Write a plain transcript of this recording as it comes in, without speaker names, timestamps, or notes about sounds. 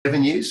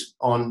7 years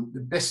on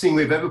the best thing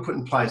we've ever put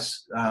in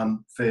place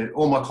for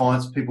all my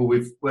clients, people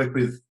we've worked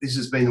with. This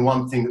has been the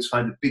one thing that's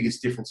made the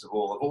biggest difference of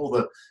all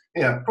the,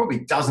 probably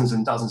dozens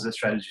and dozens of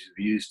strategies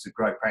we've used to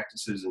grow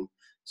practices and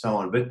so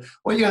on. But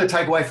what you're going to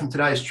take away from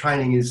today's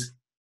training is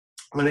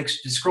I'm going to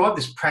describe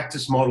this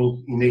practice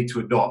model you need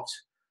to adopt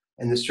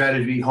and the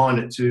strategy behind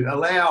it to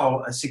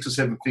allow a 6 or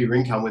 7 figure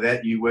income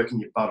without you working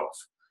your butt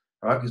off,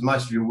 right? Because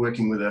most of you are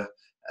working with a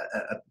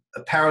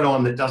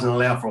paradigm that doesn't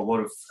allow for a lot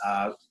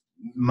of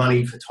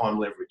money for time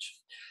leverage.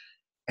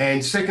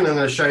 And second, I'm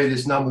going to show you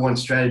this number one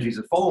strategy as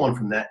a follow on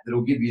from that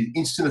will give you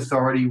instant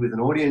authority with an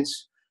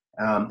audience,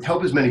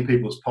 help as many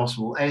people as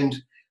possible, and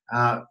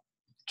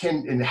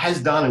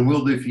has done and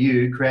will do for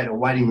you, create a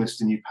waiting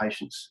list of new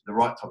patients, the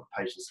right type of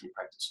patients in your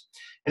practice.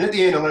 And at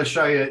the end, I'm going to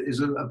show you, there's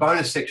a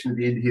bonus section at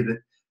the end here that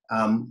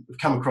we've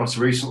come across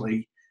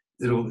recently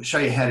that'll show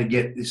you how to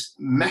get this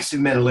massive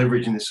amount of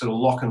leverage in this sort of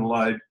lock and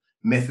load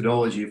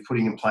methodology of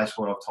putting in place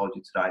what I've told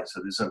you today. So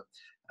there's a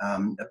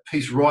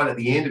piece right at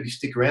the end. If you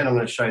stick around, I'm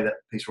going to show you that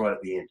piece right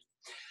at the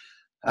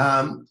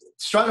end.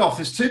 Straight off,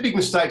 there's 2 big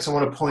mistakes I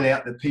want to point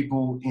out that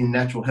people in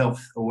natural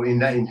health, or in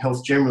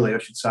health generally, I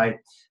should say,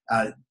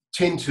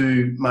 tend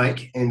to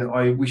make, and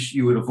I wish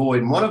you would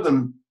avoid. And one of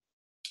them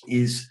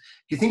is,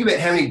 if you think about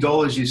how many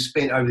dollars you've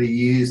spent over the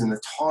years and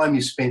the time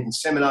you spent in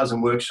seminars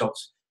and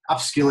workshops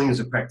upskilling as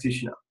a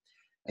practitioner,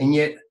 and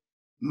yet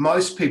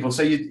most people,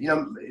 so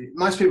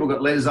most people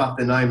got letters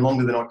after their name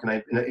longer than I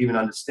can even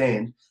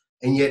understand,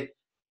 and yet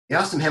you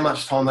ask them how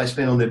much time they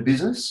spend on their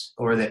business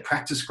or their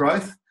practice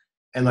growth,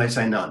 and they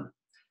say none.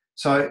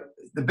 So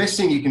the best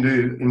thing you can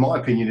do, in my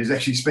opinion, is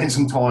actually spend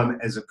some time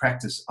as a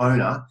practice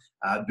owner,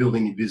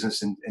 building your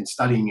business and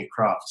studying your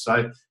craft.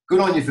 So good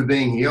on you for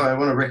being here. I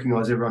want to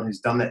recognise everyone who's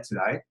done that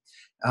today.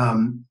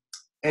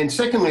 And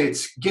secondly,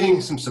 it's getting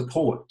some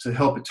support to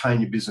help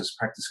attain your business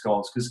practice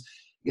goals, because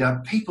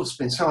people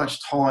spend so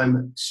much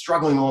time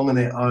struggling along on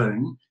their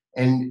own,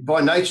 and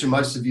by nature,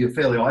 most of you are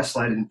fairly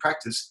isolated in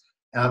practice.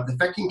 The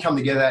fact you can come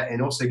together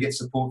and also get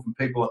support from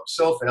people like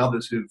myself and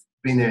others who've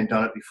been there and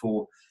done it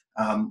before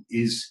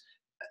is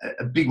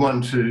a big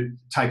one to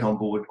take on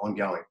board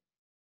ongoing.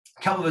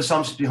 A couple of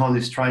assumptions behind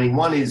this training.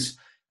 One is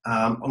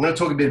I'm going to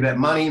talk a bit about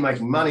money,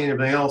 making money and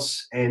everything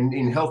else, and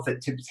in health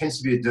that tends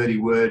to be a dirty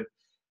word.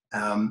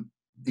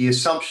 The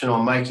assumption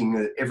I'm making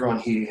that everyone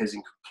here has a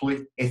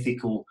complete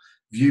ethical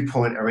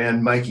viewpoint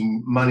around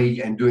making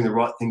money and doing the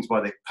right things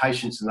by their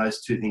patients, and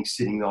those 2 things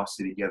sitting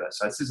nicely together.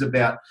 So this is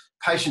about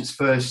patients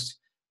first,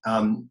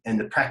 and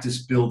the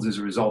practice builds as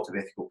a result of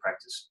ethical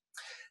practice.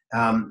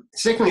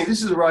 Secondly,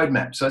 this is a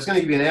roadmap. So it's going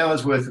to give you an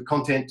hour's worth of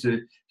content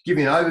to give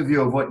you an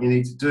overview of what you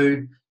need to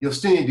do. You'll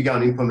still need to go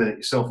and implement it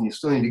yourself, and you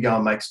still need to go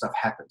and make stuff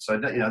happen. So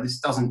this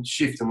doesn't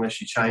shift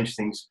unless you change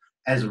things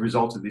as a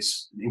result of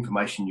this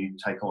information you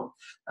take on.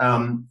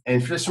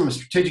 And just from a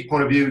strategic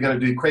point of view, we're going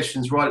to do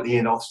questions right at the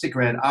end. I'll stick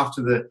around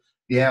after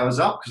the hour's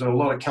up because I've got a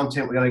lot of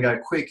content. We're going to go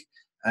quick,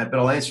 but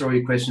I'll answer all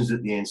your questions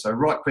at the end. So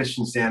write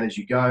questions down as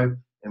you go,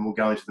 and we'll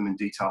go into them in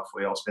detail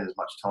for you. I'll spend as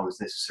much time as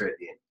necessary at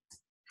the end.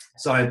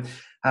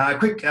 So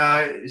quick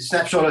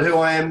snapshot of who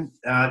I am.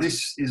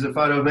 This is a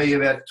photo of me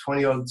about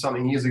 20 odd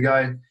something years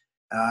ago.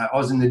 I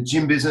was in the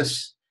gym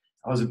business.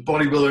 I was a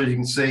bodybuilder, as you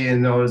can see,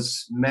 and I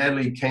was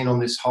madly keen on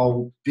this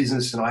whole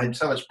business, and I had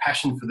so much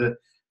passion for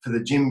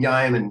the gym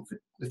game and for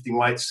lifting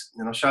weights.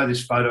 And I'll show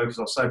this photo because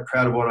I was so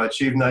proud of what I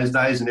achieved in those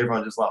days, and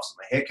everyone just laughs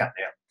at my haircut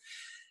now,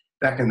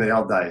 back in the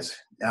old days.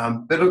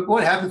 But look,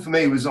 what happened for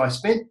me was I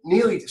spent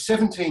nearly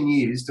 17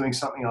 years doing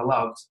something I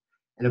loved,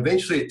 and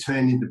eventually it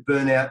turned into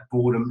burnout,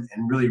 boredom,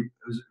 and really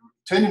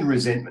turned into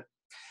resentment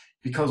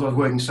because I was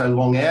working so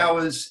long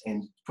hours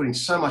and putting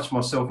so much of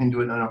myself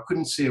into it, and I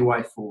couldn't see a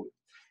way forward.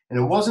 And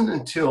it wasn't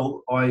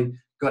until I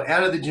got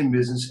out of the gym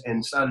business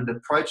and started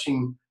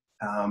approaching,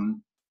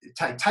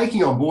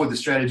 taking on board the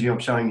strategy I'm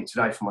showing you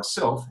today for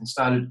myself and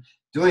started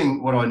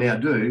doing what I now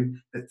do,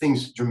 that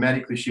things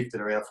dramatically shifted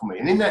around for me.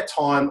 And in that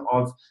time,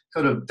 I've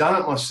sort of done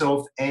it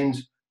myself and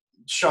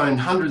shown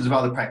hundreds of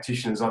other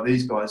practitioners like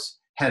these guys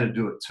how to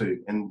do it too.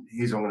 And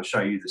here's what I'm going to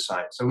show you the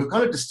same. So we're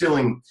kind of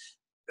distilling,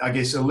 I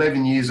guess,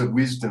 11 years of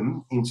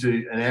wisdom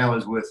into an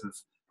hour's worth of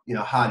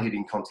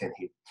hard-hitting content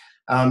here.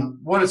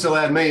 What it's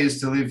allowed me is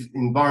to live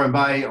in Byron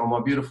Bay on my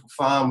beautiful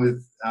farm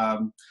with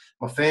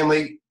my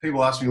family.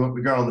 People ask me what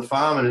we grow on the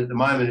farm, and at the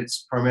moment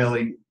it's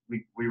primarily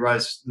we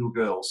raise little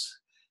girls,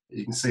 as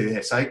you can see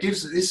there. So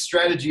this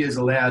strategy has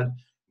allowed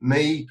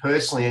me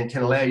personally, and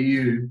can allow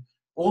you,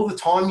 all the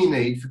time you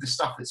need for the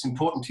stuff that's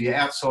important to you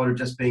outside of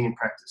just being in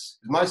practice.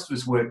 Because most of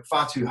us work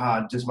far too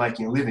hard just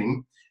making a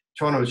living,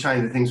 trying to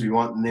attain the things we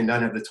want, and then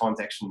don't have the time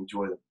to actually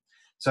enjoy them.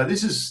 So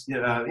this is,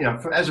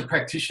 as a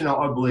practitioner,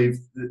 I believe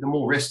that the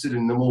more rested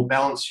and the more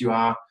balanced you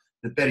are,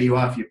 the better you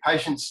are for your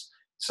patients.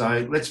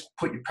 So let's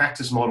put your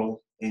practice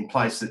model in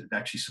place that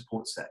actually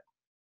supports that.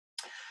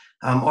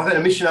 I've had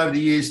a mission over the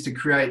years to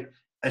create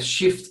a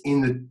shift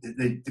in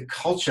the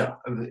culture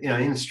of,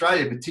 in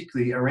Australia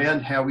particularly,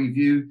 around how we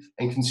view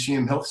and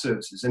consume health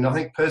services. And I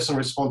think personal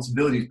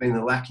responsibility has been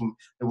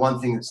the one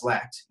thing that's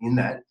lacked in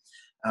that.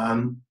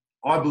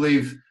 I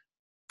believe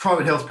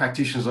private health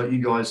practitioners like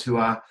you guys who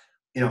are,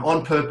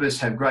 on purpose,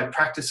 have great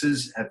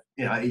practices,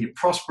 you're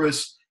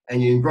prosperous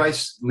and you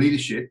embrace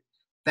leadership,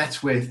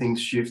 that's where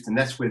things shift and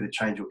that's where the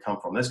change will come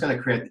from. That's going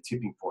to create the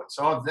tipping point.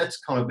 So that's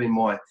kind of been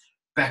my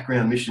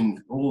background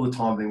mission all the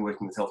time, been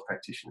working with health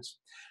practitioners.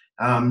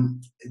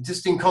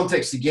 Just in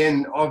context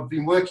again, I've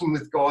been working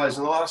with guys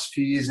in the last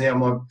few years now.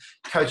 My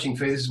coaching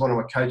fee, this is one of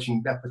my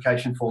coaching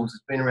application forms,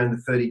 it's been around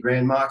the 30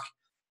 grand mark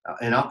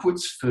and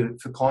upwards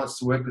for clients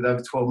to work with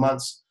over 12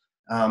 months.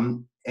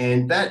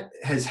 And that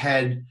has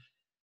had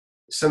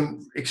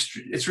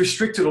it's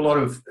restricted a lot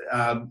of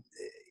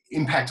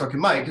impact I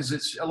can make, because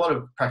it's a lot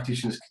of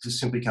practitioners just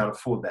simply can't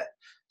afford that.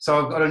 So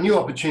I've got a new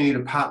opportunity to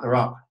partner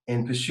up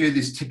and pursue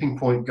this tipping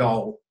point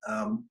goal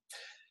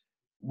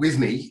with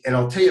me, and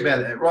I'll tell you about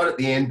it right at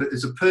the end, but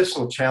there's a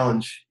personal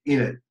challenge in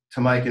it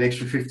to make an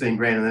extra 15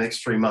 grand in the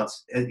next 3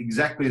 months,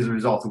 exactly as a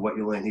result of what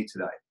you'll learn here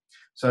today.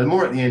 So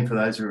more at the end for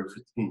those who are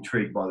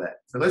intrigued by that.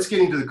 But let's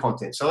get into the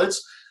content. So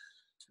let's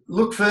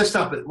look first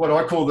up at what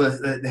I call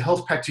the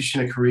health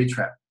practitioner career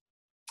trap,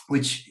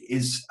 which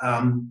is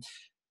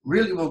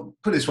really, we'll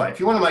put it this way, if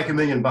you want to make $1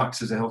 million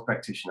as a health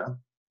practitioner,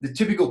 the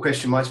typical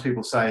question most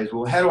people say is,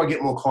 well, how do I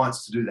get more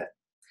clients to do that?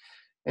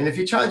 And if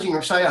you're charging,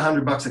 say,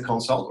 $100 a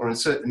consult, or a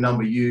certain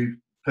number you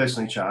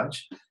personally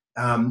charge,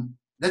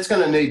 that's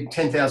going to need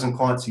 10,000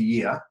 clients a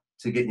year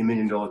to get your $1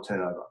 million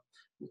turnover.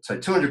 So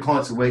 200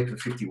 clients a week for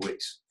 50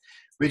 weeks,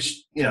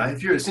 which,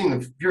 if you're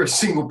a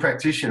single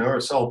practitioner or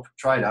a sole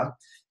trader,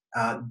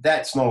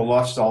 that's not a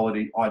lifestyle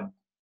that I'd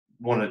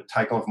want to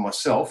take on for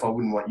myself. I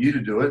wouldn't want you to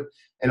do it.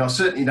 And I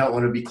certainly don't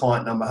want to be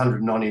client number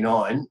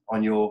 199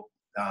 on your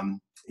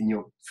in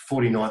your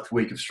 49th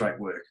week of straight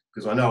work,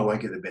 because I know I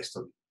won't get the best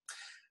of you.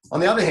 On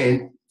the other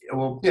hand,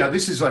 well,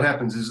 this is what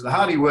happens, is the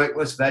harder you work,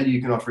 less value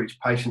you can offer each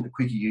patient, the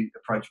quicker you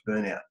approach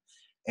burnout.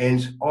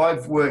 And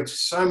I've worked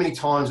so many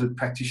times with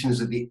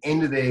practitioners at the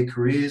end of their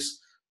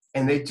careers,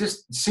 and they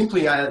just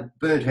simply are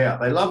burnt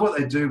out. They love what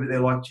they do, but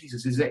they're like,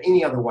 Jesus, is there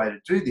any other way to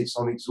do this?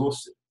 I'm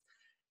exhausted.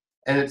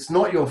 And it's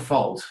not your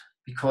fault,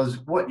 because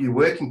what you're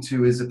working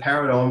to is the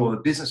paradigm or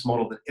the business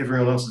model that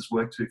everyone else has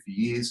worked to for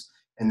years,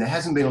 and there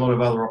hasn't been a lot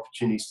of other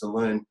opportunities to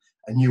learn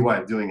a new way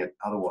of doing it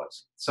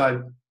otherwise.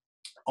 So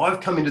I've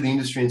come into the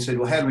industry and said,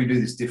 well, how do we do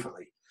this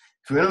differently?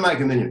 If we're going to make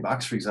 $1 million,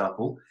 for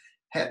example,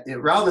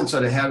 rather than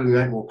sort of how do we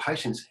make more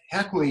patients,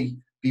 how can we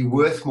be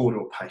worth more to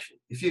a patient?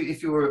 If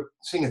you were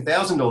seeing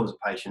 $1,000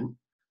 a patient,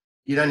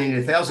 you'd only need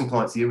 1,000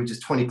 clients a year, which is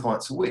 20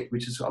 clients a week,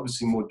 which is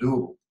obviously more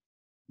doable.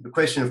 The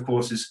question, of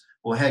course, is,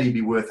 well, how do you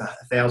be worth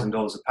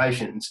 $1,000 a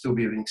patient and still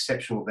be of an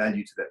exceptional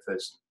value to that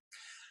person?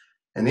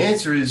 And the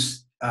answer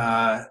is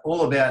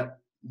all about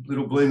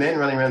little blue men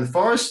running around the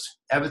forest,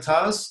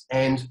 avatars,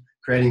 and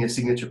creating a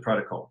signature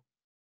protocol.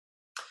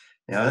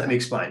 Now, let me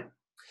explain.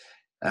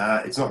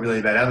 It's not really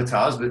about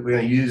avatars, but we're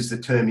going to use the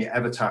term your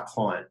avatar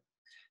client.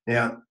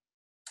 Now,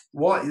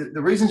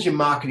 the reasons your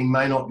marketing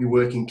may not be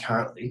working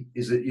currently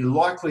is that you're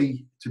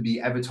likely to be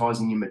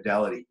advertising your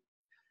modality.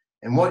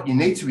 And what you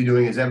need to be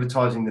doing is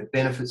advertising the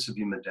benefits of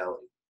your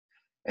modality.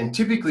 And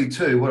typically,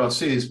 too, what I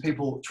see is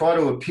people try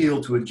to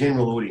appeal to a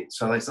general audience.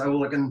 So they say,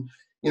 well, I can,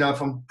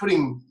 if I'm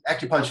putting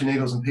acupuncture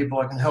needles in people,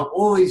 I can help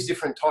all these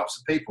different types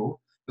of people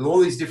with all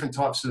these different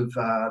types of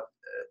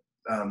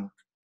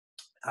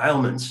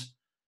ailments.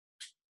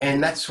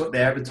 And that's what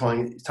their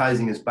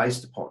advertising is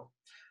based upon.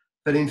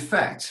 But in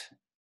fact,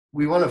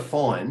 we want to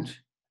find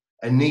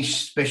a niche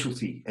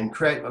specialty and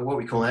create what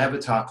we call an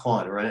avatar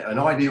client, or an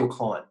ideal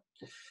client,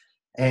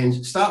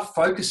 and start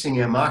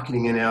focusing our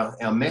marketing and our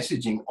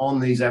messaging on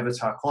these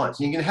avatar clients.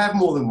 And you can have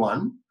more than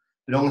one,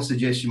 but I'm going to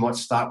suggest you might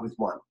start with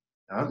one.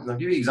 And I'll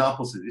give you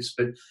examples of this,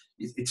 but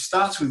it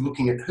starts with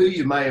looking at who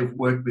you may have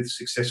worked with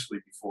successfully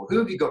before. Who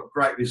have you got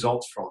great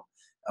results from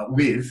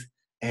with,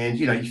 and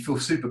you feel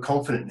super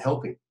confident in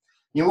helping.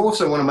 You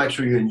also want to make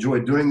sure you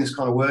enjoy doing this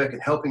kind of work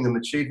and helping them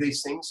achieve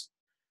these things,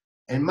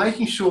 and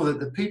making sure that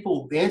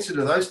the answer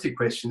to those two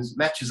questions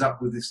matches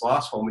up with this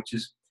last one, which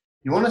is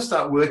you want to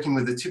start working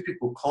with a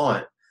typical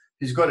client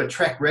who's got a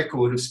track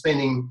record of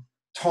spending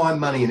time,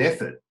 money, and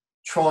effort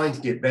trying to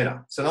get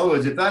better. So in other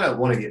words, if they don't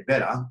want to get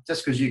better,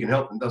 just because you can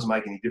help them doesn't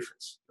make any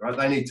difference, right?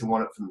 They need to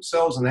want it for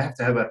themselves, and they have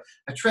to have a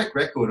track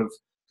record of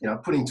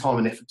putting time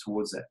and effort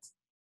towards that.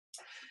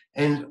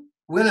 And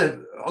I'm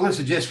going to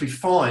suggest we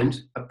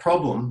find a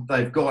problem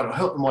they've got, or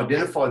help them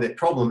identify their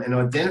problem and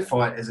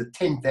identify it as a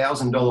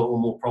 $10,000 or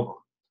more problem.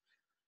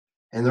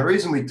 And the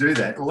reason we do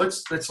that, well,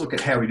 let's look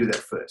at how we do that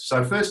first.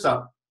 So first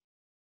up,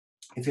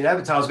 if an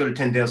avatar's got a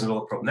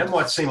 $10,000 problem, that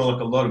might seem like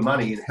a lot of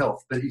money in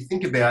health, but if you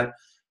think about,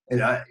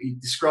 you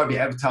describe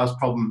your avatar's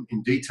problem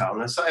in detail,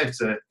 and I say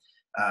it's a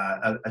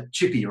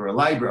chippy or a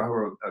labourer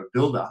or a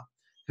builder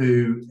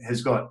who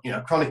has got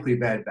chronically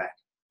bad back.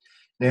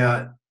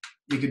 Now,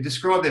 you could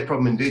describe their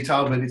problem in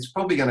detail, but it's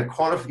probably going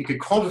to you could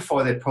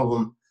quantify their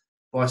problem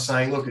by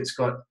saying, look,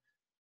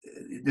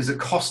 there's a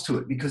cost to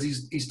it because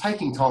he's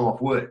taking time off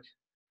work.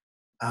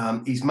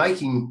 He's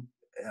making,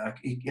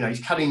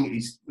 he's cutting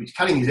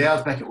his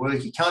hours back at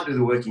work. He can't do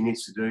the work he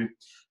needs to do.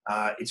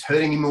 It's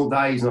hurting him all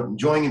day. He's not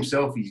enjoying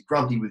himself. He's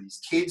grumpy with his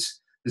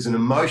kids. There's an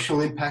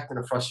emotional impact and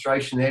a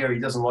frustration there. He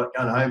doesn't like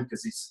going home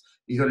because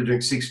he's got to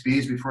drink 6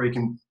 beers before he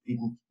can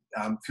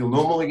feel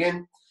normal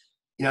again.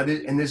 You know,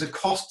 and there's a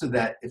cost to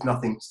that if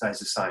nothing stays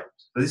the same.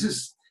 So this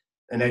is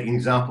an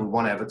example of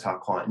one avatar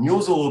client, and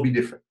yours will all be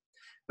different.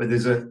 But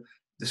there's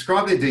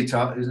describe their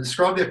detail,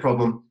 describe their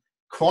problem,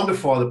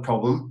 quantify the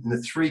problem in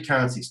the 3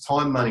 currencies: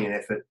 time, money, and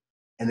effort,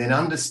 and then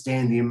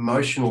understand the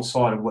emotional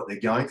side of what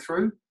they're going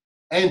through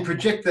and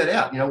project that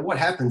out. You know, what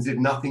happens if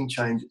nothing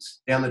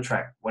changes down the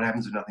track? What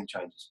happens if nothing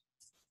changes?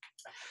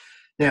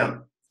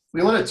 Now,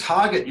 we want to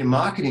target your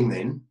marketing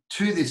then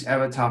to this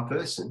avatar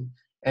person,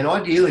 and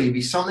ideally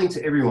be something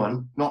to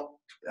everyone, not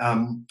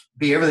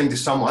be everything to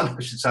someone,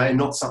 I should say, and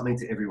not something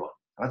to everyone.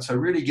 Right? So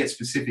really get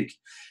specific.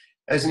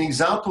 As an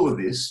example of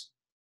this,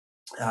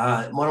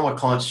 one of my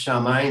clients,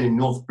 Charmaine in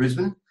North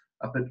Brisbane,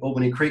 up at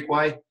Albany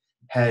Creekway,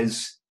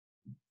 has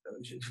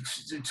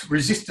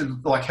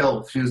resisted like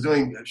hell. She was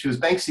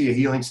Banksia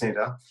Healing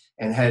Centre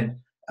and had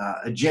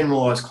a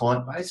generalised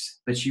client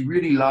base, but she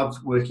really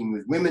loved working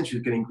with women. She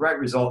was getting great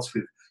results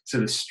with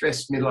sort of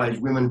stressed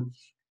middle-aged women,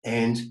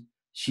 and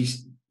she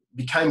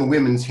became a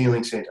women's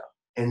healing centre.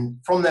 And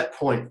from that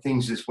point,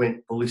 things just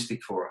went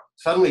ballistic for her.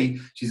 Suddenly,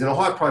 she's in a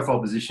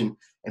high-profile position,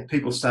 and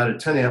people started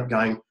turning up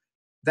going,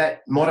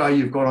 that motto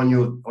you've got on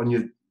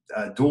your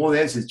door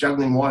there says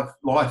juggling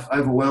life,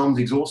 overwhelmed,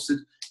 exhausted,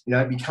 you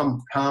know,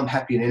 become calm,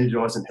 happy and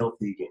energized and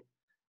healthy again.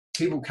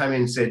 People came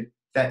in and said,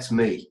 that's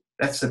me.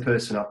 That's the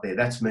person up there.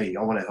 That's me.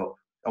 I want to help.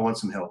 I want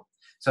some help.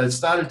 So it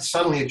started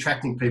suddenly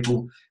attracting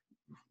people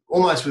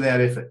almost without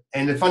effort.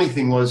 And the funny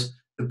thing was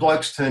the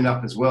blokes turned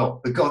up as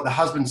well. The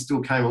husband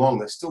still came along.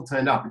 They still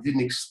turned up. It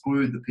didn't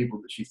exclude the people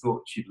that she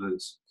thought she'd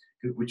lose,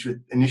 which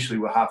initially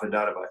were half her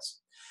database.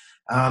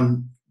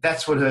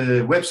 That's what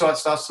her website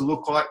starts to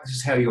look like. This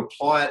is how you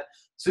apply it.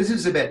 So this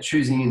is about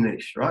choosing your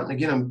niche, right? And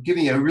again, I'm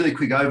giving you a really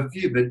quick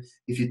overview, but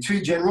if you're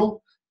too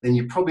general, then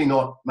you're probably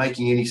not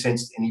making any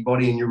sense to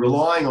anybody, and you're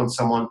relying on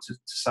someone to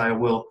say,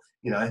 well,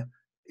 you know,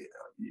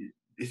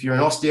 if you're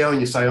an osteo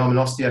and you say, I'm an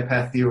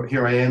osteopath,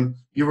 here I am,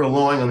 you're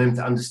relying on them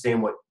to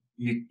understand what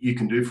you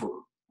can do for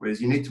them, whereas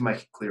you need to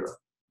make it clearer.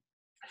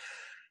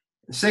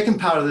 The second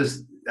part of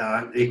this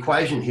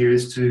equation here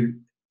is to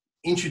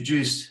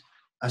introduce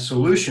a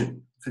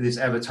solution for this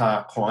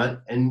avatar client,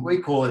 and we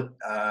call it,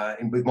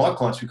 and with my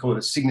clients, we call it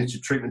a signature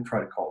treatment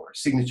protocol or a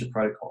signature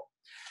protocol.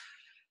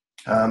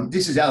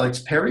 This is Alex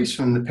Perry's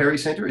from the Perry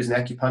Centre. He's an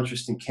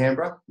acupuncturist in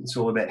Canberra. It's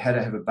all about how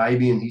to have a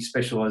baby, and he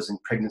specialises in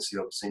pregnancy,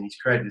 obviously, and he's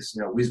created this,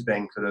 you know,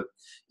 whiz-bang sort of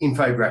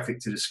infographic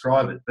to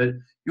describe it. But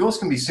yours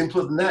can be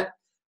simpler than that.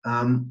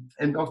 And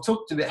I've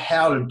talked about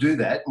how to do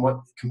that and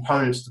what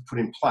components to put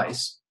in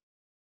place.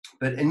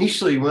 But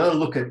initially, when I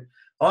look at,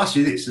 I'll ask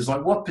you this, is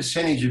like, what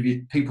percentage of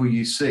people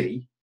you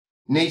see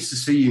needs to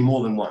see you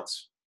more than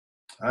once?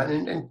 Right?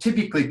 And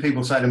typically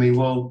people say to me,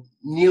 well,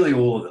 nearly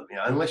all of them, you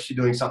know, unless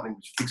you're doing something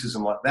which fixes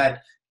them like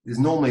that, there's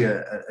normally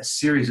a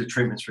series of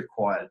treatments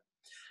required.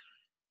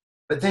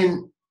 But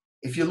then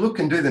if you look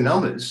and do the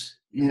numbers,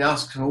 you can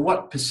ask, well,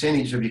 what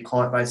percentage of your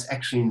client base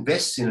actually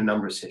invests in a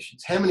number of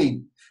sessions? How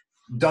many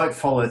don't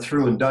follow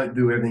through and don't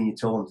do everything you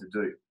tell them to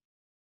do?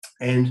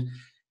 And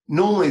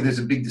normally there's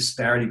a big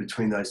disparity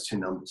between those two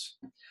numbers.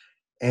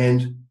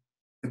 And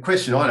the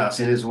question I'd ask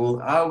then is,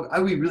 well,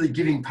 are we really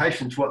giving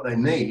patients what they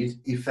need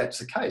if that's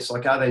the case?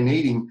 Like, are they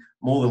needing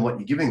more than what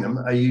you're giving them?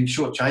 Are you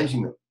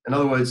shortchanging them? In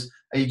other words,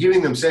 are you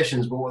giving them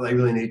sessions, but what they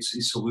really need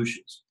is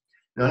solutions?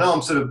 Now, I know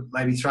I'm sort of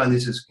maybe throwing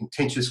this as a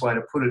contentious way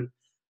to put it,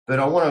 but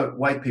I want to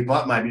wake people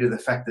up maybe to the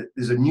fact that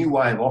there's a new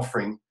way of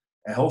offering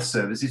a health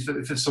service.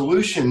 If a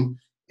solution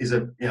is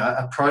a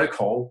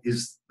protocol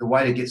is the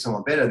way to get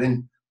someone better,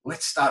 then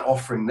let's start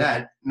offering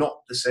that,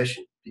 not the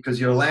session, because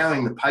you're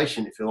allowing the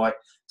patient, if you like,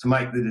 to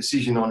make the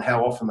decision on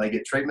how often they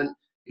get treatment.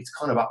 It's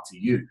kind of up to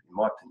you, in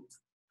my opinion.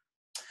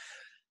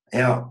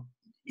 Now,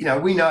 you know,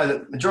 we know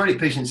that the majority of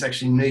patients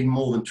actually need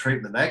more than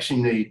treatment. They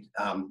actually need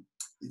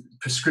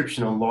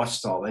prescription on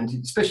lifestyle, and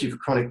especially for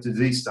chronic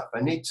disease stuff,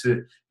 they need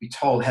to be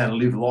told how to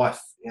live life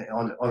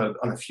on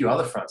a few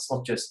other fronts,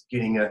 not just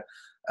getting a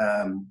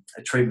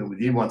treatment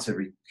with you once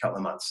every couple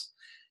of months.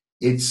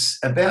 It's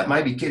about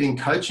maybe getting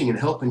coaching and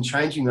help in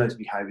changing those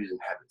behaviours and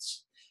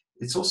habits.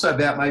 It's also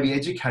about maybe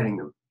educating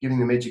them, giving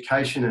them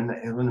education and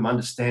letting them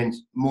understand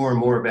more and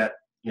more about,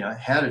 you know,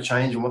 how to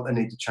change and what they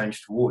need to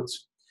change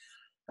towards.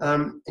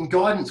 And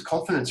guidance,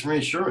 confidence, and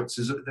reassurance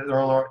is that they're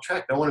on the right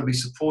track. They want to be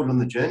supported on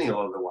the journey a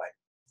lot of the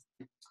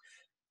way.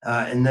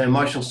 And then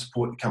emotional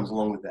support that comes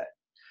along with that.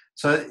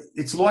 So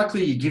it's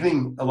likely you're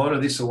giving a lot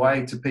of this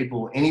away to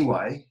people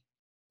anyway,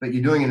 but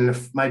you're doing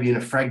it maybe in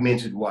a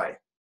fragmented way.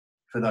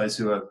 For those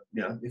who are,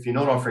 you know, if you're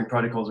not offering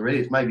protocols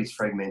already, maybe it's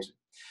fragmented.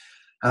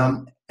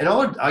 And I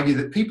would argue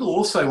that people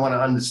also want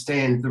to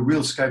understand the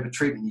real scope of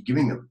treatment you're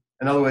giving them.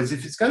 In other words,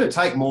 if it's going to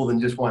take more than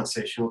just one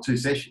session or 2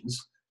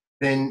 sessions,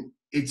 then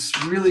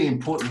it's really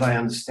important they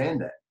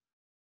understand that.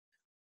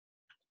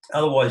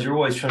 Otherwise, you're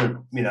always trying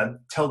to, you know,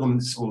 tell them,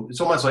 well,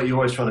 it's almost like you're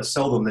always trying to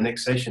sell them the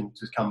next session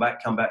to come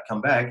back.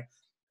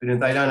 But if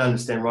they don't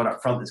understand right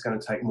up front that it's going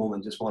to take more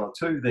than just 1 or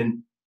 2,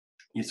 then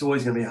It's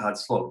always going to be a hard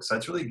slog. So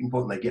it's really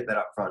important they get that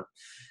up front.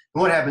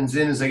 And what happens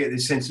then is they get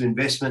this sense of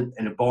investment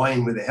and a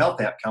buy-in with a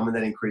health outcome, and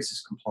that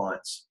increases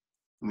compliance.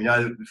 And we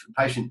know that if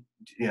a patient,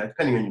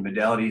 depending on your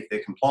modality, if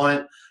they're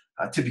compliant,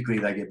 typically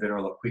they get better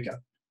a lot quicker.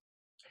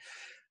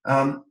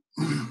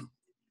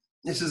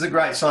 This is a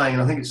great saying,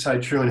 and I think it's so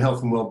true in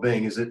health and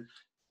well-being, is that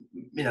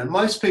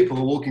most people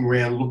are walking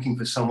around looking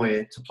for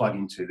somewhere to plug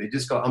into. They've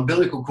just got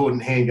umbilical cord in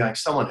hand going,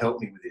 someone help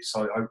me with this.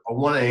 So I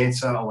want to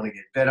answer, I want to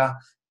get better.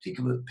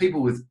 Particularly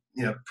people with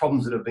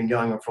problems that have been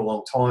going on for a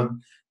long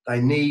time, they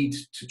need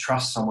to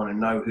trust someone and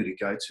know who to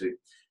go to.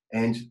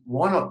 And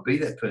why not be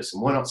that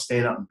person? Why not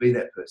stand up and be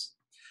that person?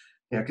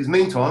 Because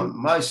meantime,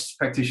 most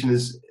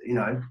practitioners,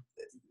 are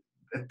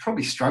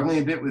probably struggling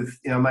a bit with,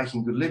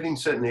 making good living.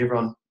 Certainly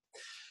everyone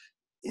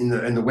in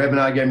the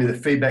webinar gave me the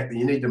feedback that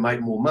you need to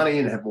make more money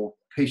and have more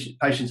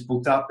patients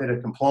booked up,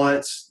 better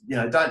compliance,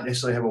 don't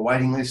necessarily have a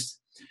waiting list.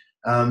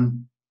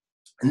 And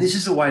this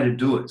is a way to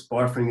do it. It's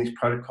by offering these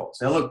protocols.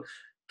 Now look,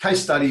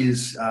 case study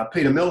is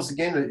Peter Mills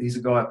again. He's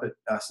a guy up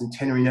at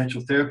Centenary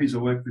Natural Therapies I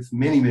worked with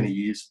many, many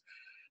years.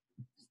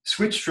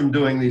 Switched from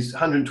doing these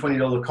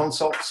 $120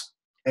 consults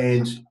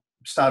and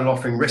started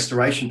offering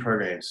restoration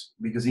programs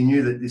because he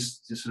knew that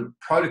this sort of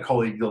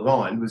protocol he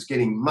designed was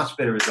getting much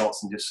better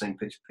results than just seeing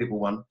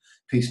people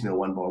piecemeal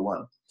one by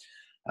one.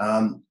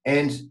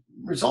 And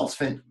results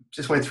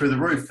just went through the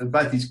roof of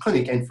both his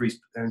clinic and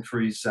for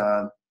his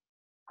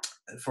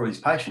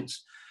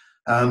patients.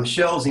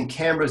 Michelle's in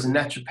Canberra as a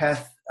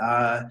naturopath.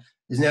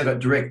 Has now got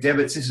direct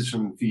debits. This is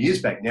from a few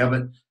years back now,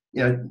 but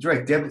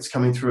direct debits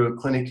coming through a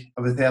clinic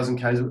of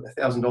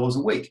 $1,000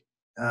 a week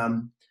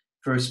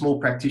for a small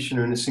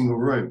practitioner in a single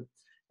room,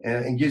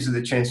 and gives her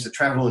the chance to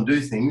travel and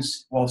do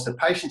things whilst the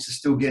patients are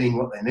still getting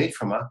what they need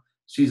from her.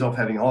 She's off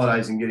having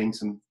holidays and getting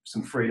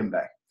some freedom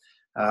back.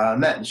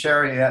 Matt and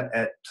Sherry out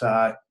at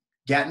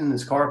Gatton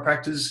as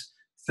chiropractors.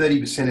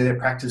 30% of their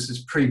practice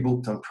is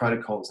pre-booked on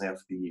protocols now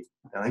for the year.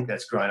 I think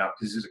that's grown up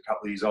because this is a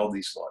couple of years old,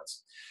 these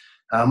slides.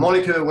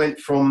 Monica went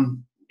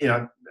from,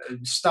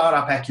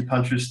 startup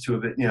acupuncturist to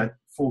about,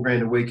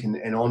 $4,000 a week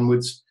and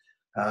onwards.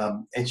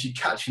 And she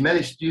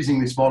managed,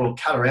 using this model,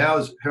 cut her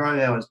own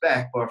hours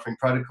back by offering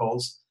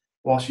protocols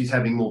while she's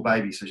having more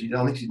babies. So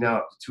I think she's now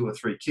up to 2 or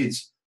 3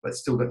 kids, but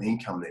still got the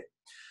income there.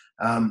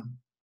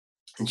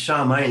 And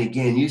Charmaine,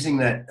 again, using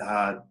that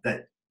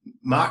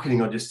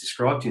marketing I just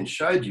described to you and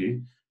showed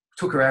you,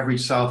 took her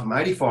average sale from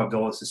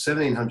 $85 to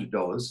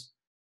 $1,700.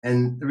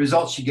 And the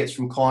results she gets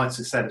from clients,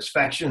 the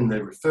satisfaction, the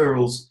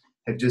referrals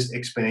have just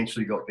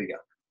exponentially got bigger.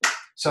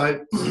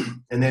 So,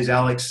 and there's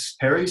Alex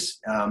Perry's.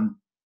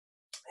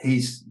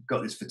 He's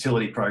got this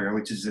fertility program,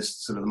 which is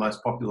just sort of the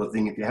most popular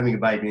thing. If you're having a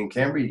baby in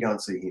Canberra, you go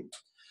and see him.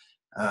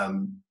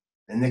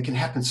 And that can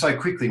happen so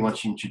quickly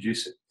once you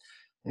introduce it.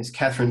 There's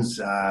Catherine's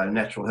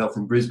Natural Health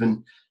in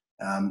Brisbane.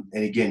 And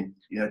again,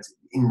 it's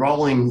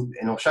enrolling,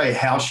 and I'll show you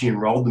how she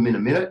enrolled them in a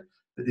minute,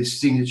 but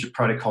this signature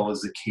protocol is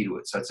the key to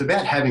it. So it's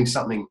about having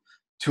something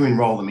to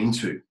enroll them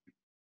into.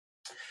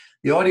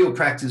 The ideal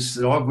practice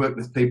that I've worked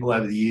with people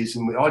over the years,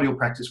 and the ideal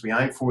practice we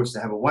aim for is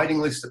to have a waiting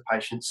list of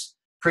patients,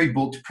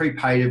 pre-booked,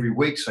 prepaid every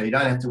week, so you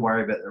don't have to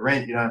worry about the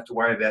rent, you don't have to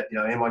worry about,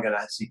 am I going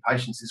to see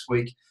patients this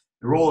week?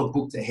 They're all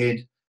booked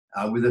ahead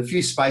with a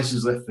few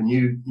spaces left for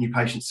new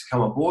patients to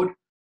come on board,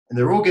 and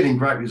they're all getting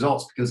great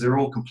results because they're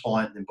all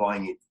compliant and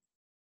buying in.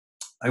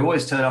 They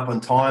always turn up on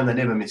time, they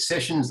never miss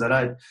sessions, they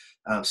don't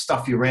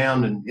stuff you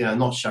around and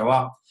not show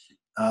up.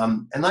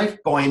 And they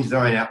buy into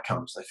their own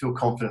outcomes. They feel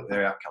confident with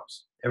their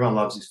outcomes. Everyone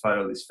loves this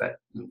photo of this fat,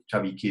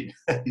 chubby kid.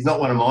 He's not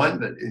one of mine,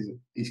 but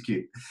he's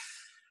cute.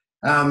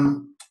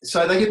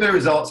 So they get better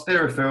results,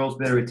 better referrals,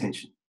 better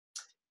retention.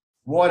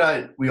 Why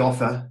don't we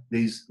offer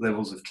these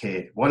levels of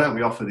care? Why don't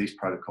we offer these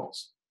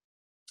protocols?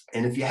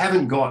 And if you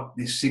haven't got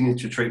this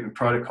signature treatment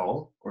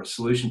protocol or a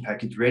solution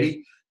package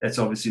ready, that's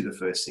obviously the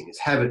first thing, is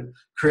have it,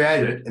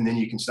 create it, and then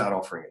you can start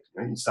offering it.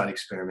 You can start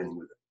experimenting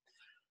with it.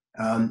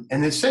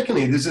 And then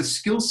secondly, there's a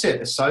skill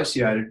set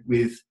associated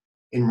with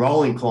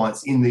enrolling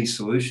clients in these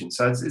solutions.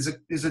 So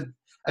there's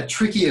a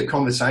trickier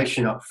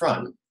conversation up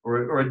front,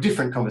 or a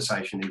different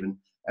conversation even,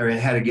 around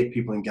how to get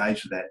people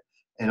engaged with that.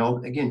 And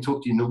I'll, again,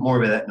 talk to you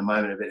more about that in a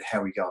moment, about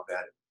how we go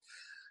about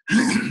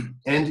it.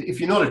 And if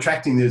you're not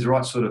attracting those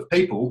right sort of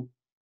people,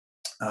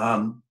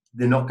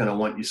 they're not going to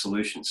want your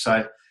solution.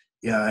 So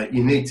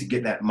you need to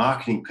get that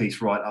marketing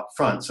piece right up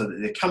front so that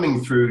they're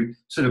coming through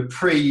sort of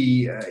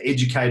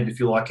pre-educated, if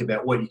you like,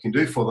 about what you can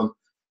do for them.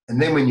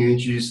 And then when you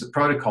introduce the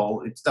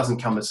protocol, it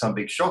doesn't come as some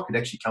big shock. It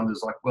actually comes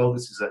as like, well,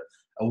 this is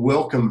a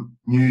welcome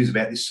news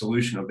about this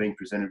solution I'm being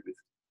presented with.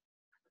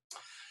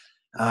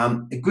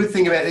 A good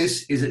thing about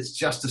this is it's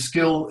just a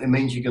skill. It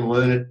means you can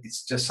learn it.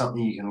 It's just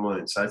something you can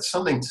learn. So it's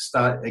something to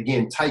start,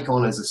 again, take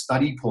on as a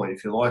study point,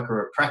 if you like,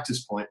 or a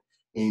practice point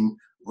in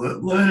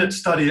learn it,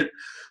 study it,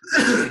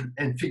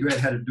 and figure out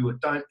how to do it.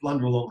 Don't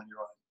blunder along on your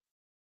own.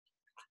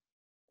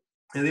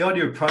 Now, the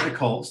idea of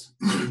protocols,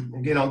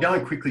 again, I'm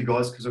going quickly,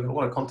 guys, because I've got a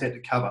lot of content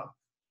to cover.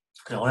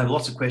 And I'll have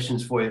lots of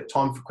questions for you,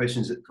 time for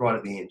questions right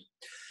at the end.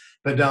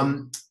 But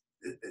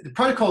the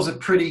protocols are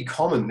pretty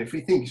common. If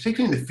we think,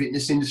 particularly in the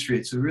fitness industry,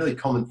 it's a really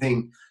common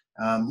thing.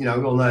 We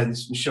all know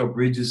this Michelle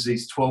Bridges,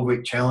 these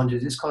 12-week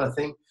challenges, this kind of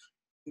thing.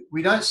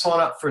 We don't sign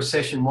up for a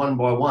session one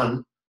by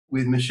one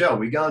with Michelle.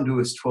 We go and do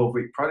this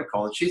 12-week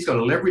protocol, and she's got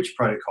a leverage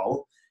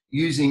protocol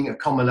using a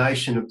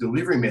combination of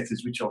delivery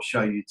methods, which I'll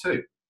show you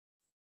too.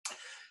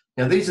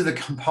 Now, these are the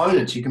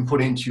components you can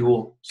put into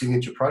your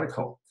signature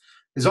protocol.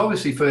 There's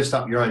obviously first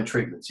up your own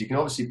treatments. You can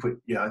obviously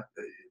put,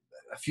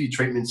 a few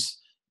treatments,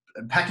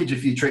 package a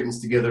few treatments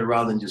together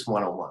rather than just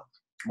one-on-one,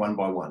 one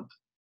by one.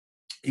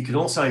 You can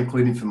also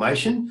include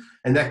information,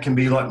 and that can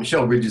be like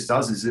Michelle Bridges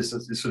does, is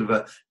this sort of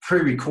a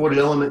pre-recorded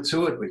element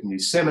to it. We can do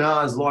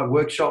seminars, live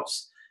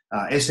workshops,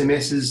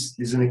 SMSs.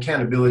 There's an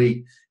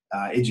accountability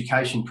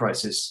education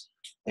process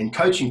and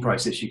coaching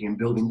process you can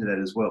build into that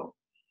as well.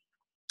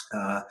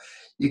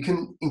 You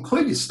can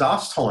include your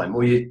staff's time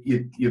or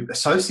your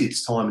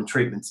associates' time and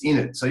treatments in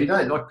it. So you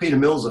don't, like Peter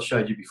Mills I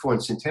showed you before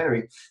in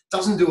Centenary,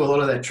 doesn't do a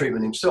lot of that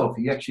treatment himself.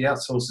 He actually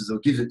outsources or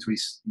gives it to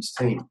his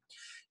team.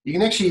 You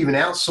can actually even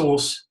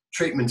outsource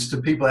treatments to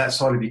people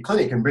outside of your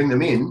clinic and bring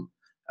them in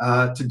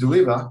to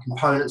deliver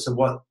components of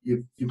what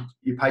your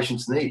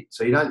patients need.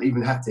 So you don't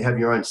even have to have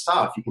your own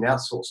staff. You can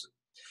outsource it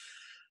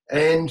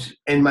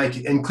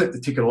and clip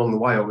the ticket along the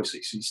way,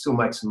 obviously, so you still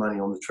make some money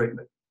on the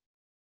treatment.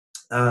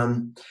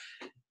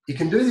 You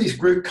can do these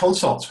group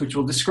consults, which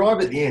we'll describe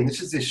at the end.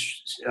 This is this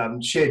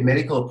shared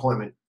medical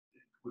appointment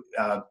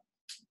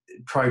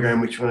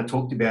program, which we're going to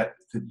talk about,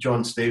 that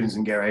John Stevens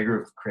and Gary Agar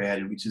have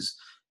created, which is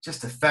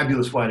just a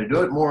fabulous way to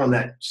do it. More on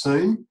that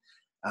soon.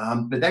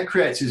 But that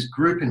creates this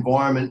group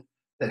environment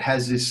that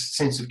has this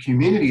sense of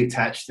community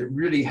attached that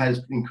really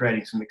has been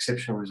creating some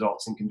exceptional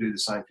results and can do the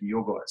same for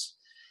your guys.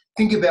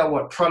 Think about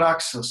what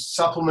products or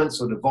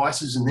supplements or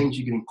devices and things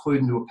you can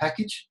include into a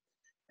package,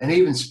 and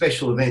even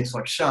special events.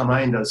 Like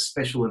Charmaine does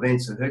special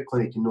events at her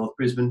clinic in North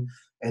Brisbane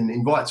and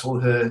invites all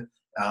her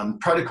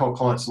protocol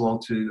clients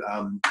along to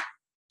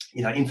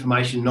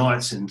information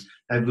nights, and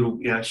have little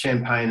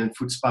champagne and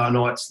foot spa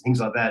nights and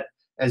things like that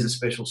as a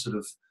special sort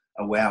of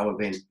a wow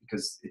event,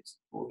 because it's,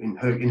 in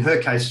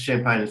her case,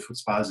 champagne and foot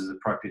spas is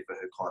appropriate for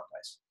her client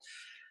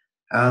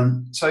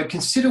base. So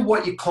consider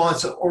what your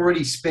clients are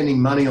already spending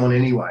money on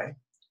anyway,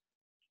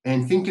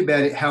 and think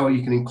about it, how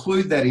you can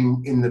include that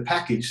in the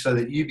package so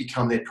that you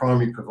become their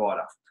primary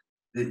provider,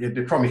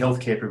 the primary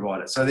healthcare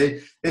provider. So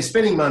they're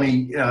spending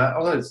money.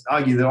 I'm going to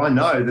argue that I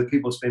know that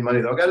people spend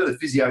money. They'll go to the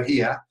physio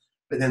here,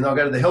 but then they'll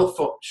go to the health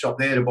shop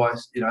there to buy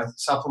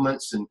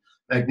supplements and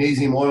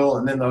magnesium oil,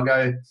 and then they'll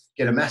go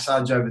get a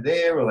massage over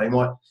there, or they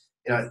might,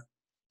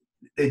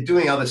 they're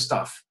doing other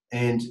stuff,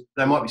 and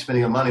they might be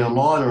spending money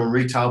online or in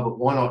retail, but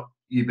why not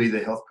you be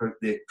their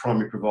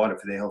primary provider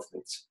for their health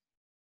needs?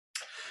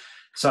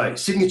 So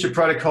signature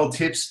protocol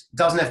tips,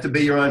 doesn't have to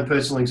be your own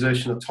personal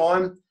exertion of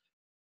time.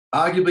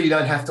 Arguably, you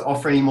don't have to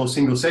offer any more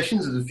single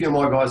sessions. As a few of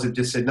my guys have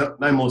just said,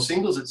 no more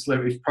singles, it's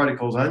leverage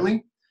protocols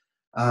only.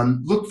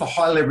 Look for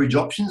high leverage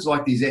options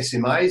like these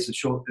SMAs,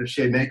 the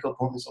shared medical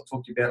appointments I'll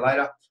talk to you about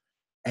later.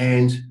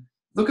 And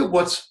look at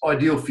what's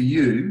ideal for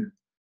you,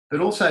 but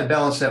also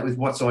balance that with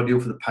what's ideal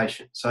for the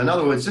patient. So in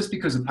other words, just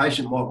because the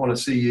patient might want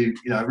to see you,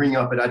 ring you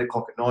up at 8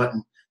 o'clock at night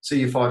and see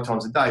you 5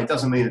 times a day, it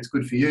doesn't mean it's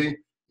good for you.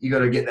 You got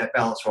to get that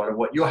balance right of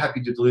what you're happy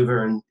to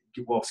deliver and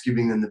whilst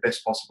giving them the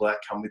best possible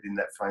outcome within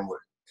that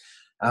framework.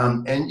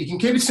 And you can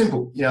keep it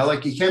simple.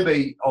 Like you can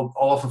be, I'll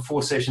offer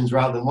 4 sessions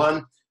rather than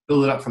 1,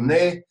 build it up from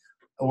there.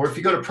 Or if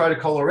you've got a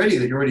protocol already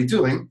that you're already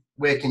doing,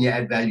 where can you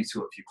add value to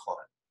it for your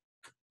client?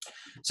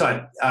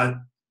 So,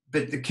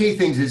 but the key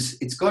things is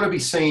it's got to be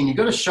seen. You've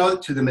got to show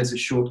it to them as a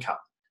shortcut.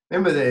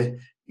 Remember,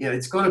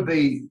 it's got to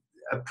be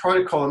a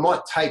protocol. It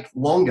might take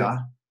longer,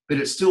 but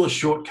it's still a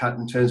shortcut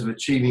in terms of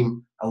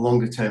achieving a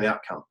longer-term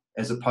outcome,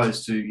 as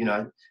opposed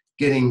to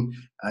getting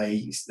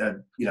a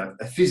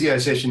physio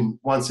session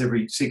once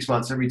every 6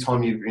 months. Every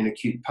time you're in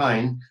acute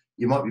pain,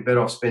 you might be better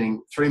off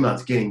spending 3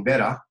 months getting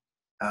better,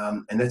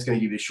 and that's going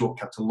to give you a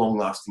shortcut to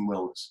long-lasting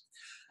wellness.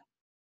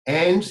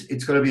 And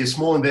it's got to be a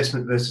small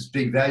investment versus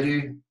big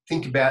value.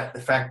 Think about the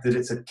fact that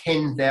it's a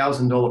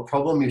 $10,000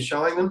 problem you're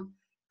showing them.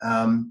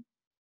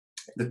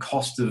 The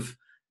cost of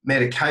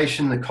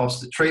medication, the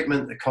cost of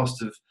treatment, the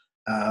cost of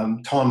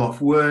time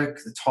off work,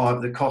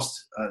 the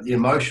cost, the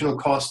emotional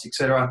cost,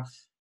 etc.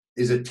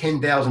 There's a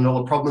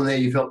 $10,000 problem there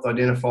you've helped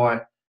identify,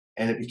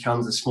 and it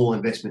becomes a small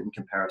investment in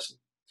comparison.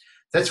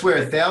 That's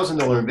where a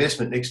 $1,000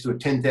 investment next to a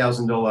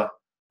 $10,000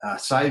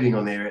 saving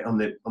on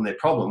their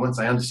problem, once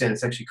they understand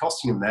it's actually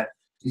costing them that,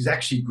 is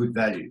actually good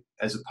value,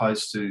 as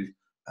opposed to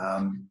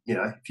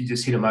if you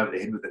just hit them over the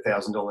head with a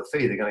 $1,000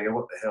 fee, they're going to go,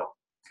 what the hell?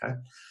 Okay,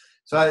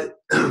 so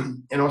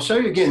and I'll show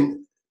you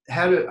again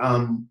how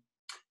to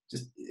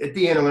just at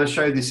the end. I'm going to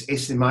show you this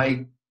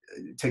SMA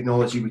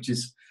technology, which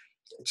is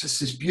just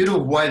this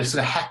beautiful way to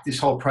sort of hack this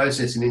whole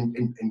process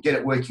and get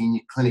it working in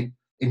your clinic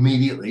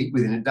immediately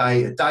within a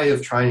day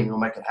of training will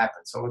make it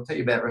happen. So I'll tell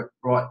you about it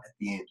right at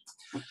the end.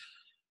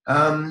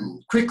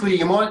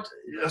 Quickly, I'll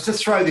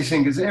just throw this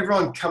in because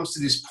everyone comes to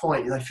this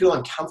point and they feel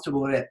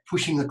uncomfortable about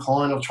pushing the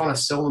client or trying to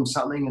sell them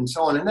something and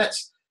so on. And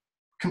that's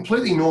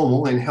completely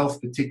normal in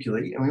health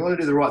particularly, and we want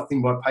to do the right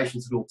thing by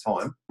patients at all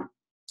time.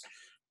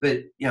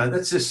 But,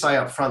 let's just say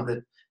up front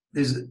that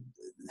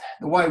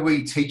the way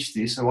we teach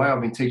this, and the way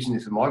I've been teaching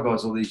this with my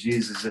guys all these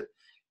years, is that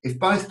if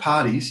both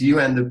parties, you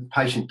and the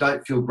patient,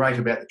 don't feel great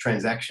about the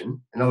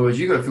transaction, in other words,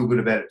 you've got to feel good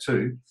about it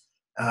too,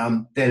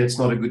 then it's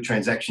not a good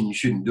transaction. You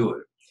shouldn't do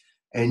it.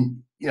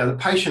 And, the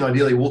patient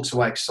ideally walks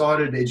away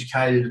excited,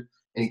 educated,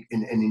 and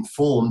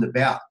informed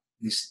about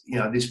this,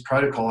 this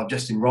protocol I've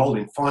just enrolled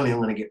in. Finally,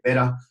 I'm going to get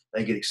better.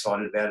 They get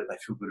excited about it. They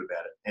feel good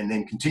about it, and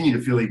then continue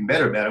to feel even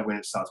better about it when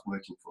it starts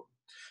working for them.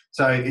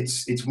 So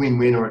it's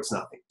win-win or it's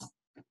nothing.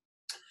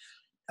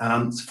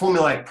 It's a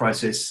formulaic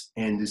process,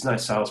 and there's no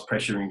sales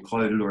pressure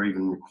included or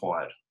even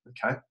required.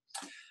 Okay.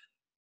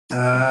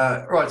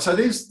 Right. So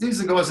these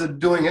are the guys that are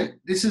doing it.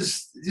 This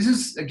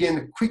is again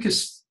the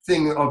quickest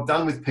thing I've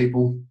done with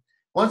people.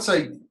 Once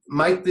they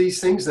make these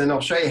things, then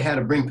I'll show you how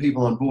to bring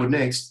people on board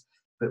next.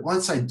 But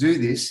once they do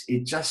this,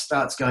 it just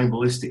starts going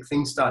ballistic.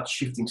 Things start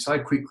shifting so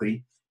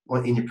quickly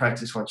in your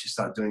practice once you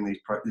start doing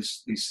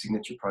these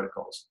signature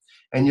protocols.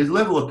 And your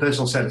level of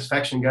personal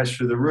satisfaction goes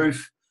through the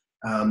roof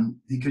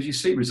because you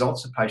see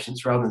results of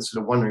patients rather than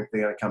sort of wondering if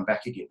they're going to come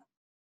back again.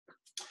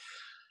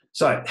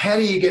 So how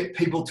do you get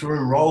people to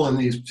enroll in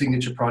these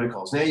signature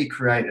protocols? Now you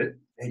create it,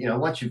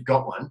 once you've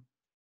got one.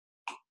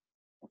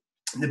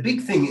 The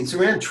big thing is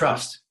around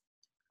trust.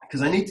 Because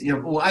they need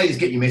to, A is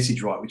get your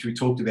message right, which we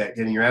talked about,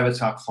 getting your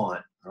avatar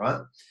client, right?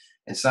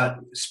 And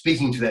start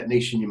speaking to that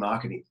niche in your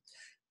marketing.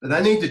 But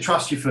they need to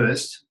trust you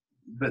first.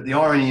 But the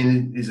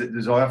irony is that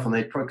there's often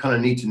they kind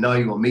of need to know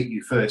you or meet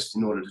you first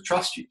in order to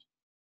trust you.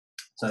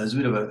 So there's a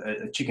bit of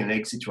a chicken and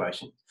egg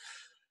situation.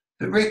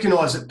 But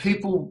recognise that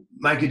people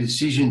make a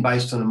decision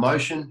based on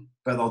emotion,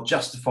 but they'll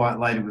justify it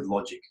later with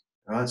logic,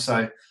 right?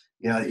 So,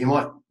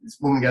 this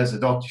woman goes to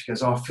the doctor, she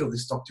goes, I feel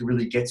this doctor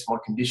really gets my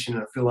condition,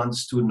 and I feel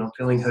understood, and I'm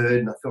feeling heard,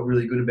 and I feel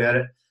really good about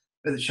it.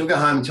 But she'll go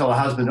home and tell her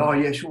husband, oh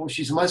yeah, sure,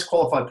 she's the most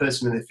qualified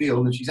person in the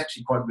field, and she's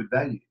actually quite good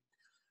value.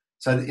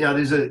 So,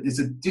 there's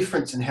a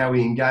difference in how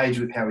we engage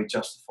with how we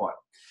justify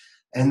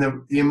it. And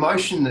the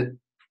emotion that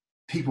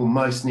people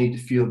most need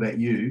to feel about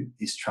you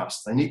is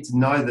trust. They need to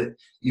know that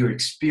you're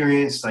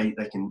experienced. They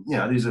can,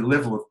 there's a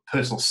level of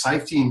personal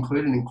safety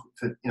included in,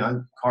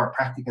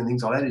 chiropractic and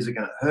things like that. Is it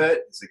going to hurt?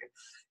 Is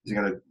it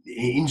going to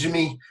injure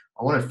me?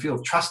 I want to feel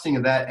trusting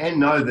of that and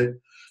know that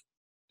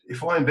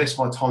if I invest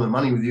my time and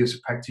money with you as a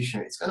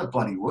practitioner, it's going to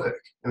bloody work.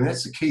 I mean,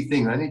 that's the key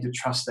thing. They need to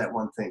trust that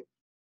one thing.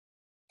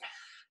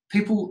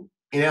 People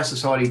in our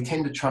society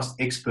tend to trust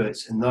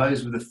experts and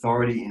those with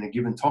authority in a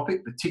given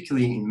topic,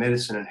 particularly in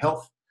medicine and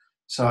health.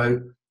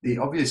 So the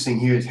obvious thing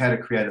here is how to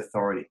create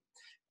authority.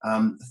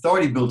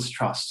 Authority builds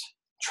trust.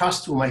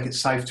 Trust will make it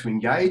safe to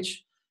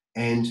engage,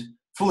 and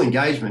full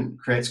engagement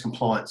creates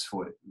compliance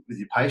for it with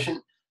your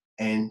patient,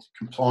 and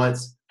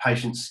compliance,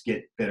 patients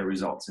get better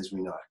results, as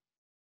we know.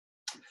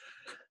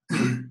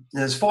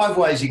 There's 5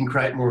 ways you can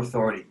create more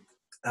authority.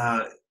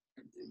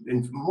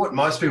 And what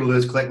most people do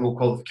is collect more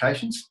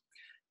qualifications,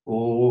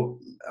 or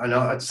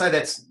I'd say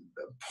that's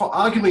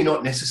arguably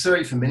not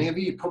necessary for many of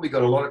you. You've probably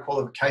got a lot of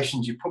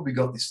qualifications. You've probably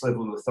got this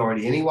level of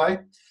authority anyway.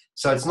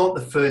 So it's not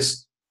the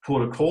first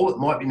port of call. It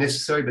might be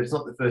necessary, but it's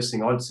not the first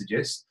thing I'd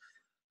suggest.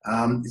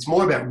 It's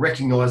more about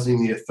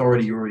recognising the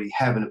authority you already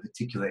have in a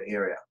particular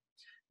area.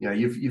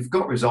 You've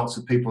got results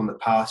with people in the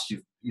past.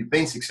 You've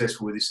been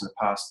successful with this in the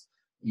past.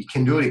 You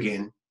can do it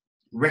again.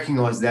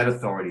 Recognise that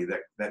authority,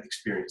 that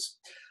experience.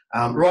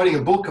 Writing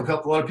a book, I've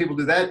helped a lot of people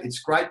do that. It's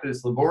great, but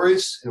it's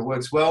laborious and it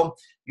works well.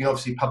 You can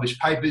obviously publish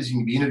papers. You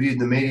can be interviewed in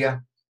the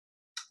media.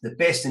 The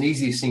best and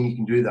easiest thing you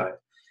can do, though,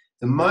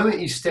 the moment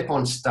you step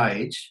on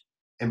stage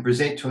and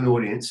present to an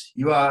audience,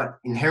 you are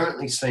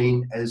inherently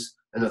seen as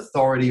an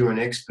authority or an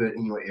expert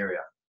in your area.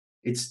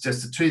 It's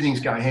just the two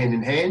things go hand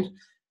in hand,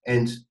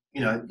 and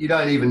you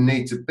don't even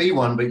need to be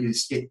one, but you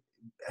just get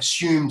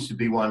assumed to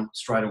be one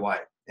straight away.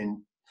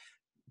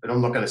 But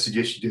I'm not going to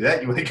suggest you do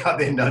that. You want to go out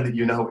there and know that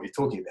you know what you're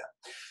talking about.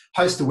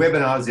 Host a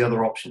webinar is the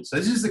other option. So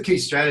this is the key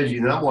strategy.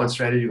 The number one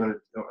strategy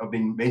I've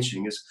been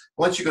mentioning is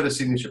once you've got a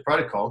signature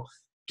protocol,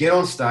 get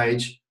on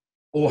stage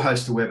or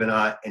host a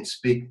webinar and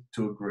speak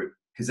to a group,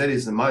 because that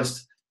is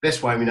the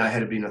best way we know how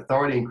to be an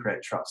authority and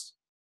create trust.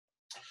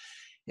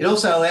 It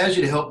also allows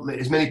you to help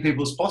as many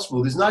people as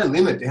possible. There's no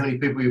limit to how many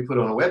people you put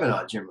on a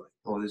webinar generally.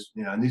 Or there's,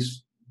 and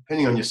this,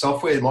 depending on your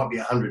software, there might be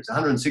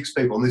 106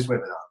 people on this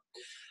webinar.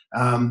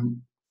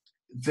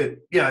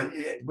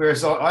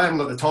 Whereas I haven't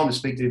got the time to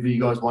speak to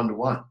you guys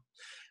one-to-one.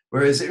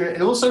 Whereas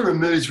it also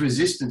removes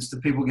resistance to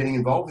people getting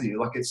involved with you.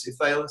 Like if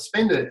they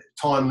spend a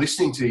time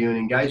listening to you and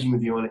engaging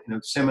with you in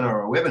a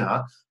seminar or a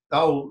webinar,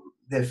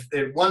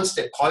 they're one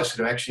step closer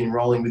to actually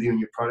enrolling with you in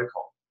your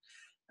protocol.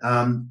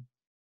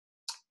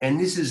 And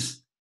this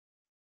is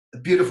a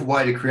beautiful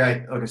way to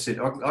create, like I said,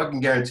 I can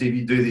guarantee if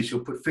you do this,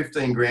 you'll put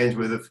 15 grand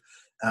worth of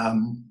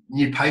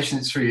new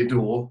patients through your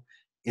door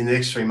in the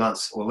next 3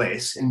 months or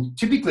less, and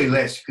typically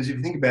less, because if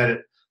you think about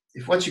it,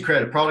 if once you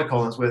create a protocol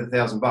and it's worth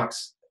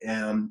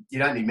 $1,000, you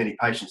don't need many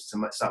patients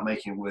to start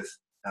making it worth,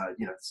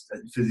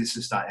 for this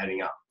to start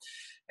adding up.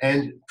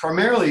 And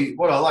primarily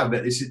what I like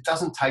about this, it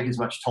doesn't take as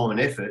much time and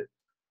effort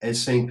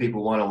as seeing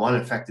people one-on-one.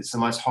 In fact, it's the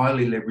most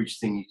highly leveraged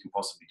thing you can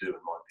possibly do, in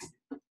my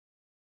opinion.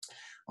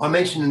 I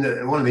mentioned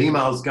in one of the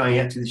emails going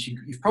out to this,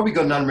 you've probably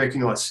got an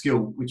unrecognized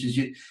skill, which is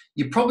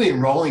you're probably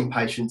enrolling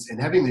patients and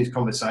having these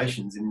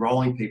conversations,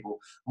 enrolling people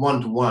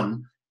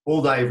one-to-one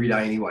all day, every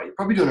day anyway. You're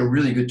probably doing a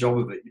really good job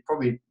of it. You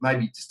probably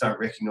maybe just don't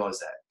recognize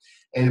that.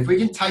 And if we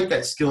can take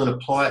that skill and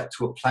apply it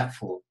to a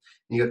platform,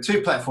 and you've got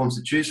two platforms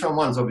to choose from.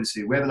 One's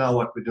obviously a webinar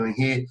like we're doing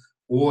here,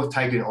 or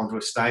taking it onto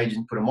a stage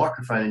and put a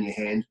microphone in your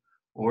hand,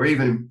 or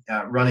even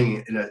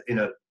running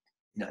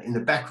in the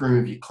back room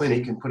of your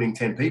clinic and putting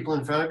 10 people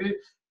in front of you,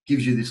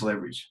 gives you this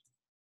leverage.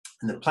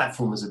 And the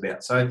platform is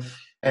about. So,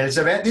 and it's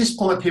about this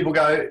point people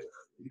go,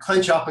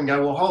 clench up and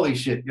go, well, holy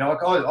shit, you know,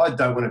 like I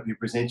don't want to be a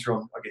presenter.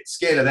 I get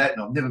scared of that,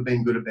 and I've never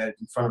been good about it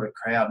in front of a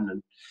crowd.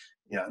 And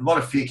you know, a lot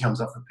of fear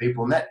comes up for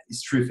people, and that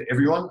is true for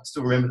everyone. I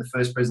still remember the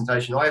first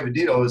presentation I ever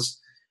did. I was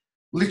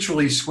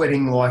literally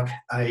sweating like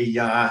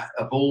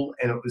a bull,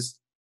 and I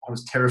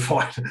was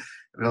terrified,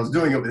 but I was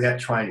doing it without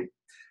training.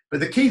 But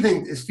the key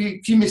thing is a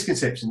few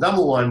misconceptions.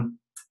 Number one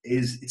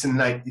is it's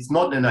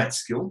not an innate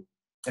skill.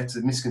 That's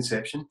a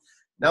misconception.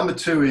 Number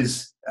two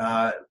is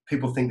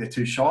people think they're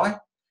too shy.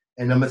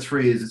 And number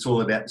three is it's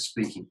all about the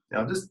speaking.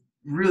 Now, just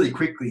really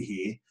quickly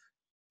here,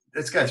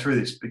 let's go through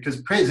this,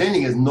 because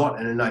presenting is not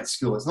an innate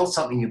skill. It's not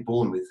something you're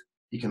born with.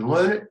 You can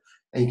learn it,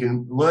 and you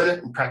can learn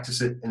it and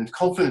practice it, and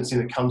confidence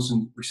in it comes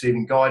from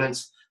receiving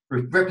guidance,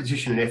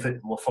 repetition and effort,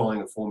 while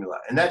following a formula.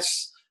 And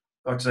that's,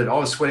 like I said, I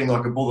was sweating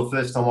like a bull the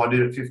first time I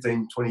did it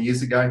 15, 20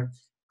 years ago.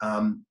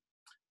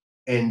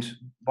 And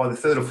by the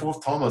third or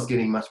fourth time, I was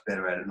getting much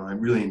better at it, and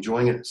I'm really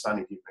enjoying it, and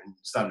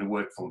started to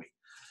work for me.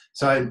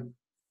 So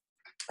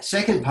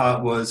second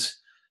part was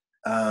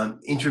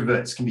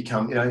introverts can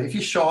become, you know, if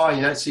you're shy,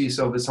 you don't see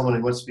yourself as someone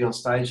who wants to be on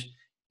stage,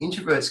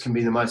 introverts can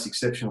be the most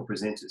exceptional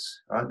presenters.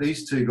 Right?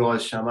 These two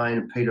guys, Charmaine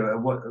and Peter,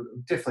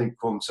 definitely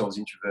call themselves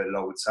introverted,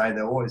 I would say.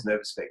 They're always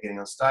nervous about getting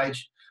on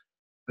stage.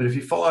 But if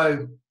you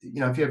follow, you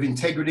know, if you have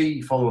integrity,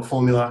 you follow a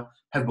formula,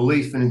 have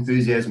belief and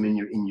enthusiasm in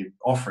your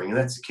offering, and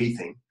that's the key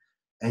thing,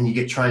 and you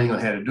get training on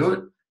how to do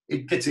it,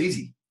 it gets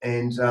easy.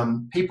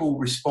 And people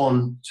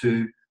respond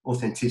to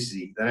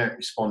authenticity. They don't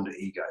respond to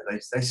ego.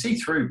 They see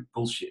through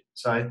bullshit.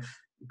 So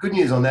the good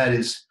news on that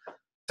is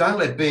don't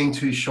let being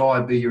too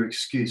shy be your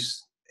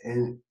excuse.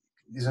 And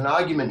there's an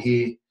argument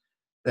here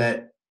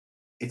that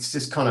it's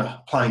just kind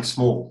of playing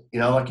small. You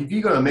know, like if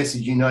you've got a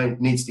message you know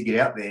needs to get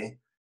out there,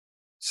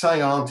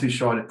 saying, oh, I'm too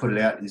shy to put it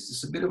out is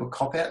just a bit of a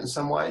cop-out in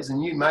some ways,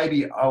 and you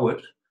maybe owe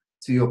it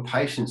to your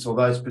patients or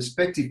those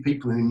prospective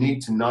people who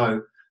need to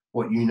know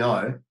what you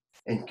know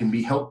and can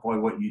be helped by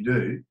what you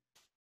do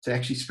to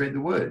actually spread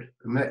the word.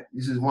 And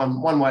this is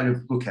one way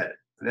to look at it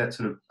without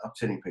sort of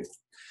upsetting people.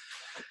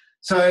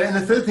 So, and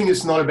the third thing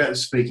is not about the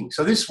speaking.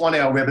 So this 1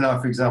 hour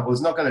webinar, for example,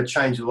 is not going to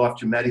change your life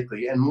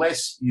dramatically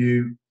unless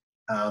you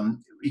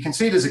can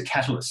see it as a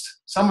catalyst.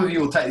 Some of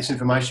you will take this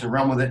information and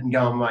run with it and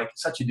go and make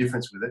such a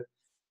difference with it.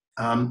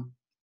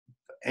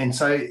 And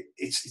so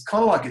it's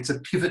kind of like it's a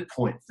pivot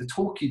point. The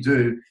talk you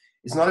do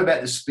is not about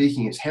the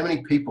speaking. It's how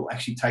many people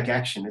actually take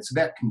action. It's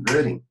about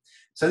converting.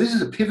 So this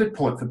is a pivot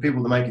point for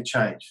people to make a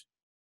change.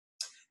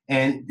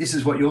 And this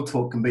is what your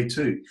talk can be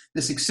too.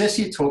 The success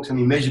of your talk can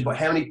be measured by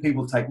how many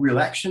people take real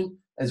action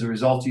as a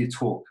result of your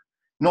talk,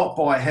 not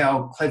by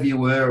how clever you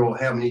were or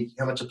how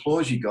much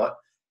applause you got.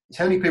 It's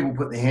how many people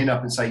put their hand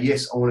up and say,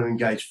 yes, I want to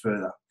engage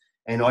further.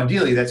 And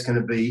ideally that's going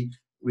to be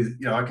with,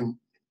 you know, I can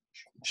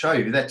show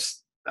you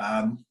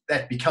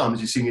that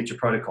becomes your signature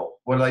protocol.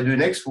 What do they do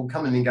next? Well,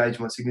 come and engage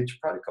my signature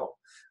protocol.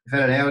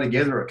 We've had an hour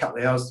together or a couple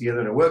of hours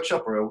together in a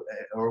workshop or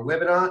a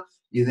webinar.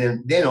 You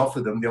then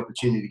offer them the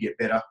opportunity to get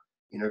better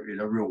in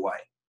a real way.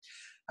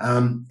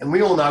 And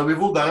we all know,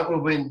 we've all done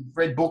it. We've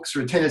read books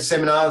or attended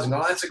seminars and go,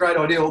 oh, that's a great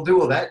idea, I'll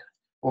do all that.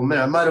 Or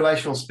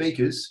motivational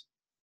speakers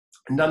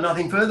and done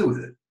nothing further with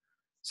it.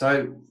 So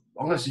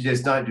I'm going to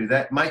suggest don't do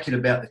that. Make it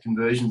about the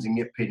conversions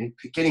and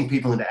getting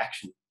people into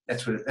action.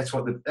 That's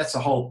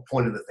the whole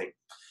point of the thing.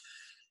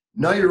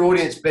 Know your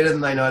audience better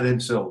than they know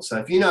themselves. So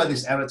if you know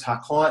this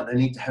avatar client, they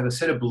need to have a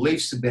set of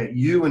beliefs about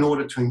you in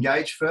order to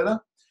engage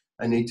further.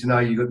 They need to know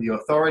you've got the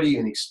authority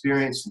and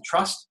experience and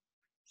trust.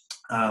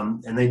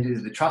 And they do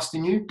the trust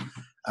in you.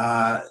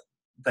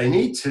 They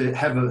need to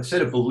have a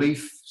set of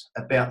beliefs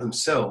about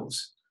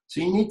themselves. So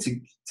you need to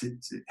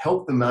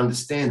help them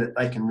understand that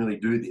they can really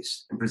do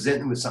this and present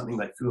them with something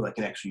they feel they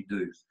can actually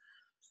do.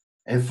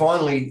 And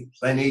finally,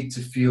 they need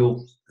to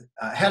feel,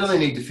 how do they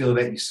need to feel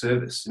about your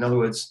service? In other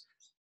words,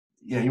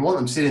 you know, you want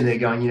them sitting there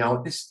going, you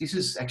know, this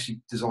is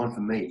actually designed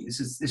for me.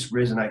 This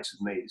resonates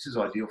with me. This is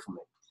ideal for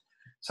me.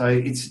 So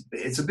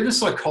it's a bit of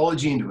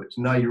psychology into it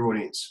to know your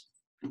audience.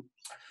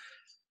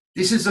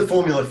 This is the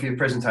formula for your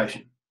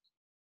presentation.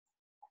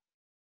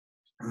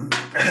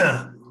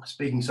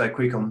 Speaking so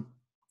quick, I'm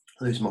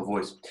losing my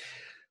voice.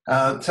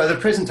 So the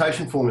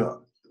presentation formula.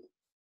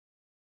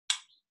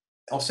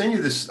 I'll send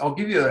you this. I'll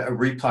give you a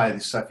replay of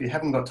this. So if you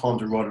haven't got time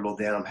to write it all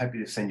down, I'm happy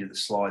to send you the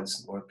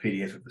slides or a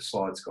PDF of the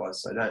slides,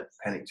 guys. So don't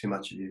panic too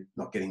much if you're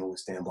not getting all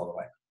this down, by the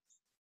way.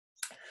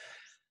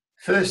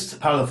 First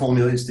part of the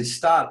formula is to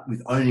start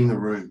with owning the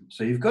room.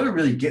 So you've got to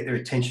really get their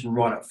attention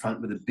right up front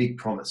with a big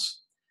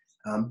promise.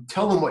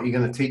 Tell them what you're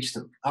going to teach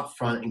them up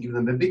front and give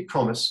them a big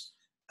promise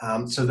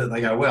so that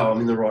they go, well,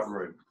 I'm in the right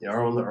room. You know,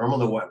 I'm on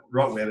the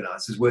right webinar.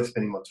 This is worth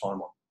spending my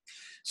time on.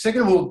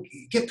 Second of all,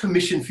 get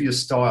permission for your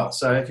style.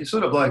 So if you're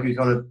sort of like, you're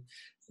kind of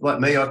like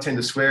me, I tend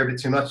to swear a bit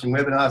too much in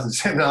webinars and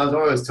seminars. I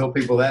always tell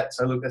people that.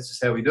 So look, that's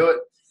just how we do it.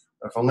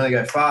 If I'm going to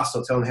go fast,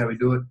 I'll tell them how we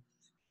do it.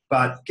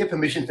 But get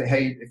permission for how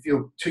you, if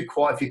you're too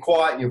quiet, if you're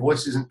quiet and your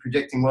voice isn't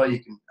projecting well,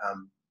 you can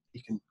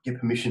get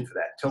permission for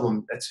that. Tell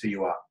them that's who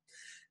you are.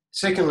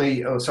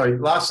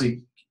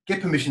 Lastly,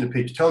 get permission to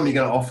pitch. Tell them you're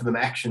going to offer them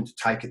action to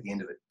take at the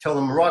end of it. Tell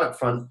them right up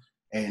front,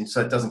 and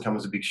so it doesn't come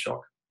as a big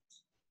shock.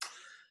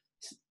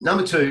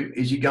 Number two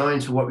is you go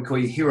into what we call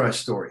your hero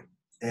story.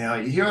 Now,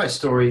 your hero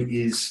story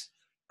is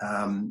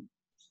either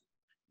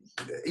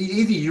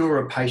you're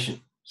a patient.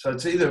 So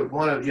it's either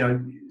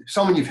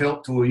someone you've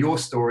helped or your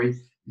story.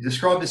 You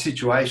describe the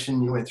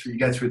situation you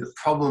go through the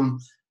problem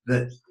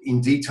that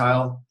in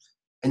detail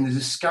and the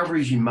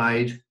discoveries you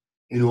made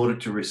in order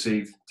to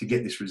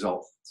get this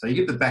result. So you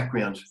give the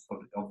background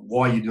of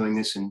why you're doing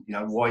this and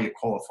why you're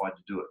qualified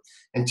to do it.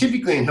 And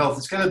typically in health,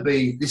 it's going to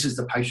be, this is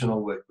the patient I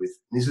work with.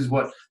 This is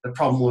what the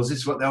problem was. This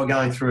is what they were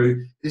going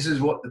through. This is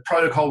what the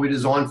protocol we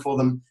designed for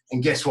them.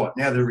 And guess what?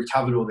 Now they're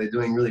recovered or they're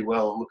doing really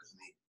well. And look at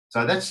me.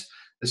 So that's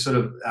the sort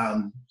of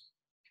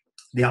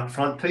the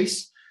upfront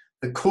piece.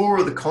 The core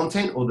of the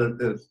content or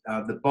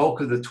the bulk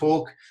of the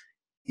talk,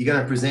 you're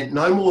going to present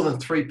no more than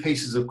 3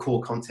 pieces of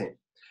core content.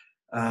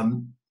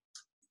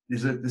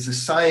 There's a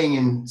saying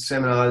in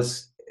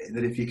seminars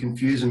that if you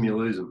confuse them, you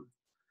lose them.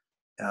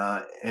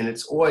 And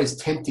it's always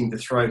tempting to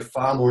throw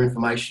far more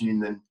information in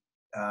than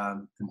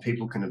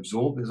people can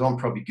absorb, because I'm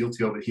probably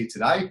guilty of it here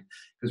today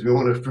because we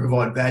want to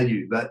provide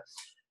value. But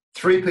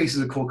 3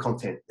 pieces of core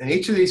content. And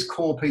each of these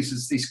core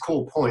pieces, these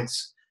core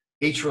points,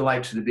 each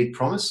relate to the big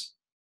promise.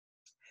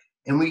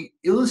 And we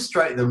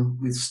illustrate them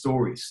with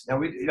stories. Now,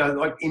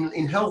 like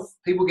in health,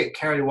 people get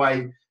carried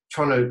away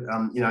trying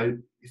to,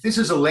 if this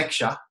is a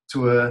lecture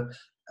to a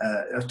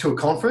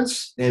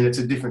conference, then it's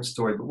a different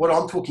story. But what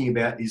I'm talking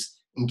about is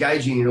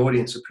engaging an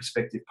audience of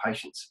prospective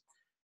patients.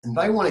 And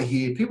they want to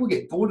hear, people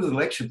get bored of the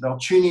lecture, they'll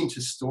tune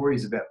into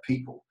stories about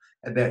people,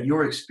 about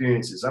your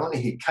experiences. They want to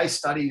hear case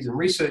studies and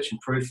research and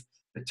proof,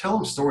 but tell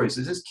them stories.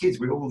 As kids,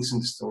 we all listen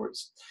to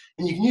stories.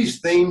 And you can use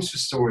themes for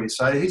stories.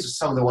 So here's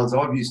some of the ones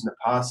I've used in the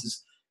past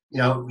is,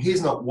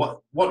 here's not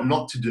what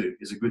not to do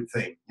is a good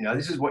thing.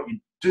 This is what you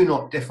do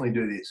not definitely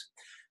do this.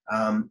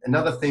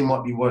 Another thing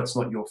might be what it's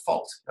not your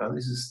fault.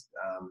 This is,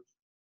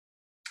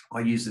 I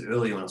used it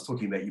earlier when I was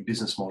talking about your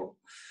business model.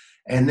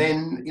 And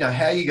then,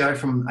 how you go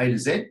from A to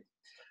Z.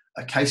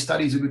 A case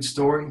study is a good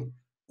story,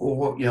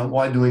 or,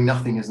 why doing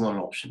nothing is not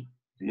an option.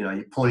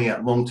 You're pointing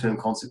out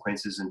long-term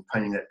consequences and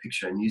painting that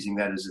picture and using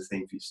that as a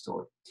theme for your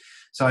story.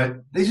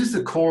 So this is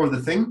the core of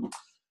the thing.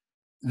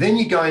 Then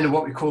you go into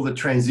what we call the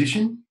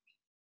transition.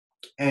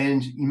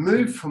 And you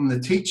move from the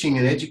teaching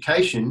and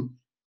education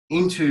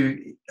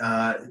into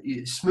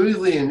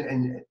smoothly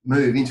and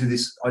move into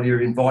this idea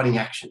of inviting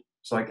action.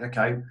 It's like,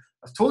 okay,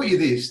 I've taught you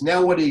this.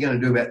 Now what are you going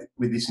to do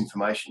with this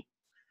information?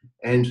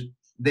 And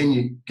then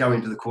you go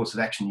into the course of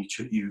action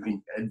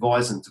you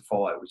advise them to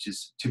follow, which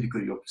is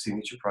typically your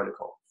signature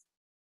protocol.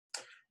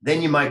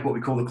 Then you make what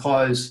we call the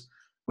close,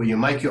 where you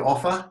make your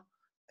offer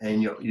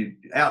and you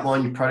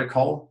outline your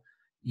protocol.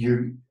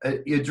 You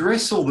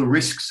address all the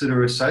risks that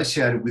are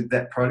associated with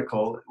that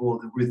protocol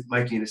or with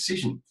making a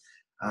decision.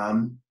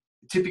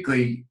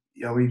 Typically,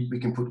 we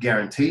can put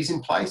guarantees in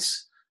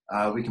place.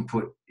 We can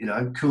put,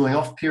 cooling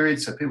off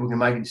periods so people can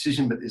make a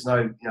decision, but there's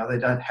no, they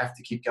don't have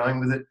to keep going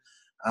with it.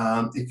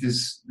 If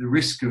there's the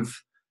risk of,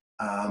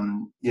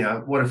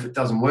 what if it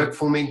doesn't work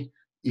for me?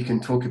 You can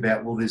talk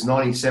about, well, there's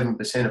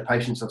 97% of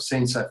patients I've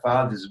seen so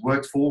far this has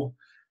worked for.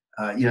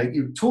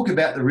 You talk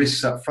about the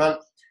risks up front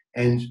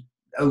and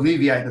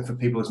alleviate them for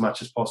people as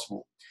much as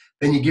possible.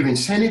 Then you give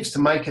incentives to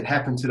make it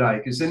happen today,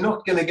 because they're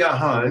not going to go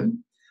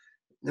home,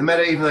 no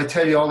matter even they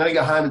tell you, I'm going to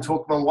go home and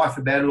talk to my wife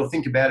about it or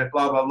think about it,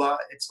 blah, blah, blah.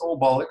 It's all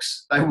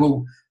bollocks.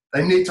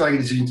 They need to make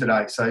a decision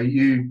today. So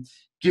you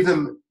give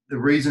them the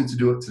reason to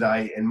do it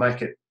today and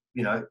make it,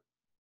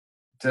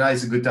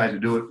 today's a good day to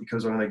do it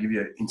because I'm going to give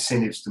you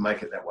incentives to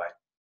make it that way.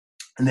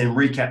 And then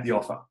recap the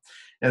offer.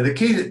 Now, the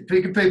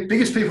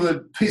biggest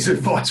piece of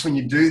advice when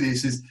you do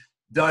this is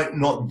don't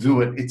not do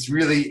it. It's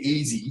really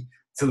easy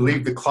to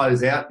leave the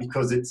close out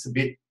because it's a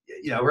bit,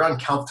 we're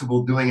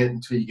uncomfortable doing it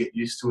until you get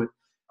used to it.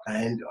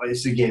 And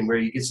it's again where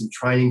you get some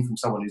training from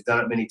someone who's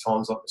done it many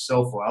times, like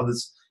myself or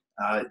others.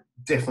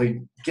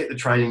 Definitely get the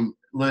training,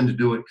 learn to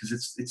do it because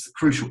it's the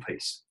crucial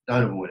piece.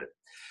 Don't avoid it.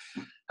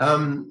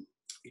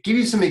 Give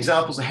you some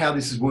examples of how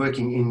this is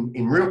working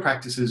in real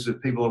practices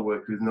with people I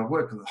work with, and I've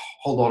worked with a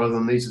whole lot of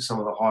them. These are some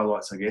of the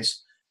highlights, I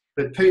guess.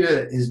 But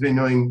Peter has been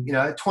doing,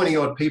 20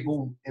 odd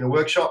people in a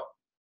workshop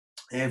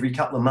every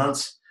couple of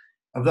months.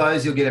 Of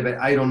those, you'll get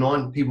about 8 or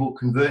 9 people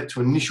convert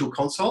to initial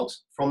consult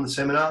from the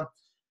seminar.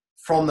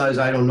 From those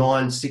 8 or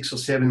 9, 6 or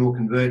 7 will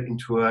convert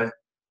into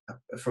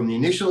from the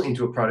initial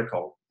into a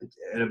protocol.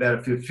 at about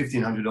a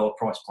 $1,500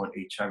 price point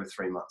each over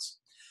 3 months.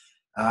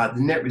 The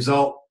net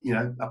result,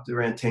 up to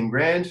around 10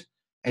 grand,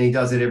 and he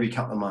does it every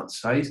couple of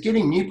months. So he's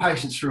getting new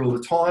patients through all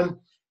the time.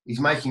 He's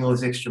making all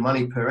this extra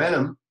money per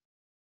annum.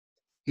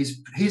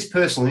 His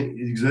personal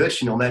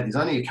exertion on that is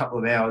only a couple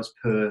of hours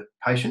per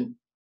patient,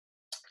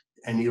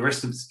 and the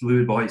rest of it's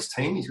delivered by his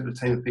team. He's got a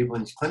team of people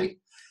in his clinic.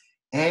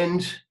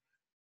 And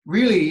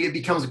really, it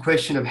becomes a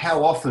question of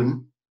how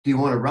often do you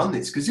want to run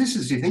this? Because this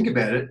is, you think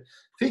about it,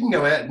 if he can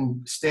go out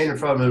and stand in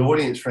front of an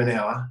audience for an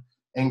hour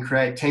and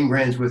create 10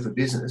 grand's worth of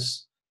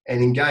business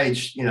and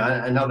engage,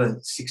 another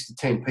 6 to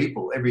 10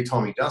 people every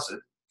time he does it,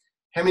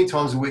 how many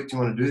times a week do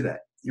you want to do that?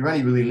 You're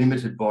only really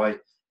limited by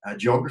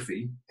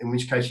geography, in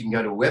which case you can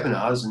go to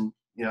webinars, and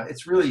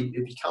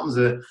it becomes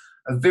a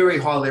very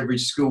high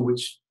leverage skill,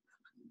 which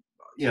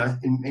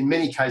in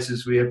many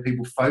cases we have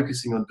people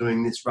focusing on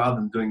doing this rather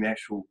than doing the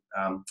actual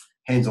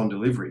hands-on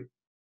delivery.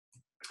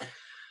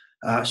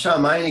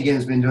 Charmaine again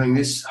has been doing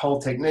this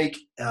whole technique.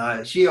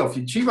 She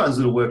runs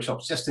little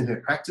workshops just in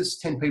her practice,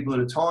 10 people at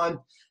a time.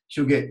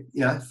 She'll get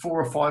 4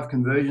 or 5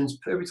 conversions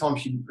every time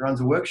she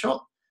runs a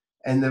workshop,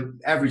 and the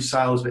average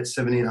sale is about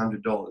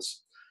 $1,700.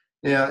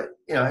 Now,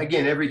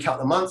 again, every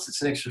couple of months,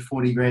 it's an extra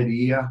 40 grand a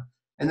year.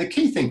 And the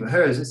key thing for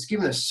her is it's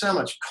given her so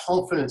much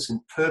confidence and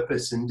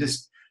purpose, and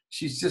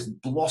she's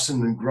just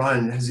blossomed and grown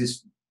and has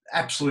this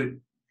absolute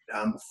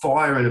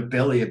fire in her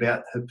belly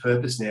about her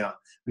purpose now,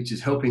 which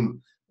is helping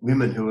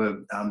women who are,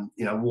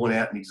 worn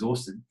out and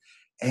exhausted.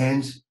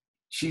 And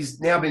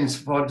she's now been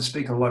inspired to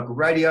speak on local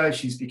radio.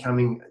 She's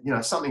becoming,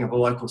 something of a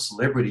local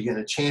celebrity and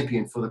a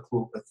champion for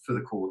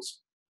the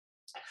cause.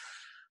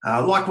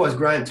 Likewise,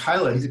 Graham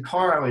Taylor, he's a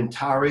chiro in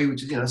Taree,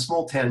 which is a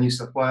small town, New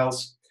South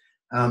Wales.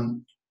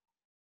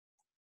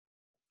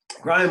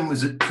 Graham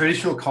was a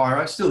traditional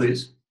chiro, still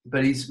is,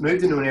 but he's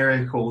moved into an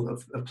area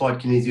called applied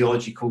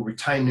kinesiology called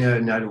retained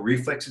neonatal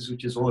reflexes,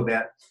 which is all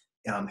about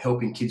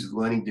helping kids with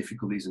learning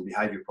difficulties and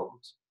behaviour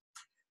problems.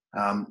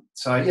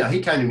 So he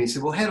came to me and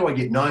said, well, how do I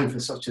get known for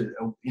such a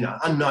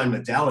unknown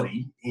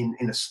modality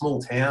in a small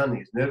town? He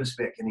was nervous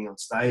about getting on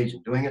stage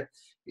and doing it.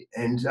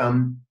 And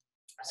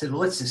I said,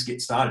 well, let's just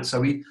get started. So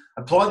we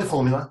applied the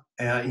formula.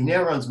 He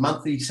now runs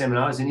monthly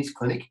seminars in his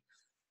clinic.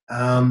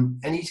 And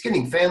he's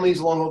getting families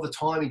along all the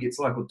time. He gets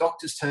local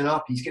doctors turn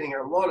up. He's getting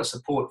a lot of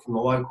support from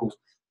the local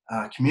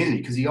community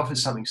because he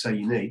offers something so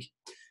unique.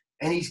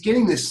 And he's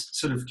getting this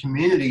sort of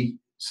community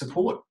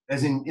support,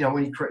 as in,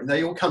 when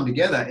they all come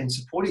together and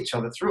support each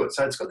other through it.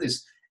 So it's got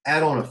this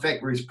add-on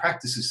effect where his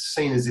practice is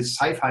seen as this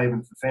safe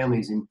haven for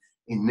families in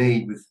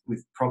need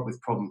with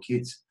problem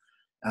kids.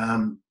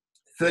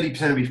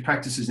 30% of his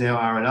practice is now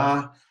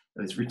R&R.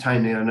 It's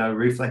retained neonatal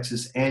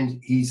reflexes,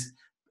 and he's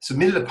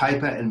submitted a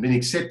paper and been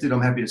accepted,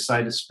 I'm happy to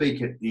say, to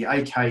speak at the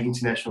AK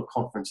International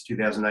Conference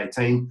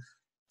 2018.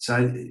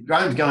 So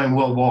Graham's going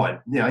worldwide.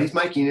 He's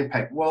making an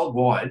impact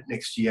worldwide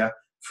next year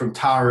from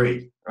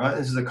Taree, right?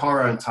 This is a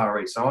chiro in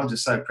Taree. So I'm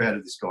just so proud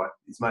of this guy.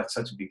 He's made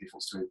such a big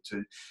difference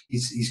to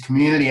his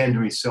community and to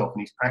himself,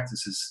 and his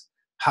practice is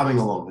humming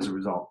along as a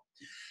result.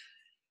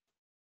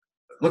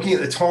 Looking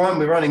at the time,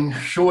 we're running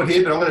short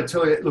here, but I'm going to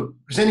tell you, look,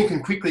 presenting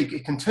can quickly,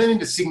 it can turn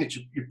into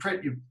signature. Your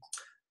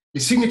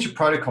signature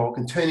protocol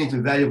can turn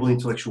into valuable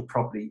intellectual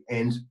property.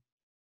 And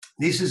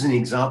this is an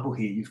example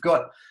here. You've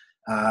got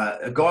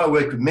a guy I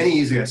worked with many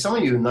years ago. Some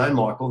of you know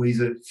Michael. He's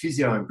a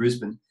physio in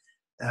Brisbane.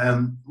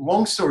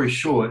 Long story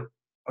short,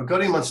 I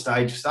got him on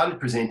stage,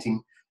 started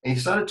presenting, and he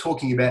started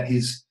talking about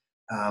his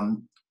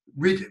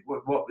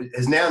what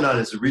is now known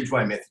as the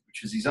Ridgway method,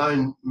 which is his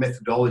own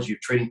methodology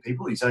of treating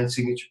people, his own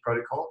signature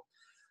protocol.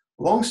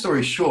 Long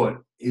story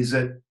short is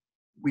that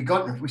we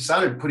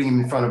started putting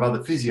him in front of other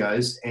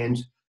physios, and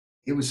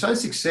it was so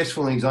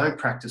successful in his own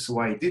practice the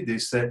way he did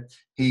this that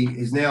he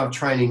is now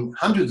training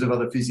hundreds of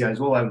other physios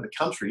all over the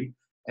country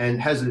and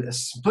has a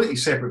completely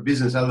separate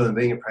business other than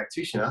being a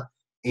practitioner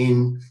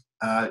in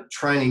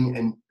training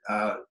and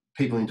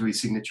people into his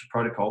signature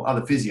protocol,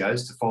 other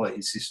physios, to follow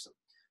his system.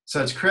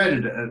 So it's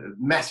created a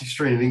massive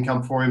stream of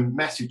income for him,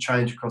 massive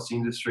change across the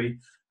industry.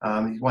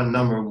 He's won a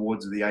number of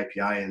awards of the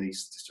APA, and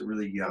he's just a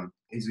really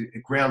he's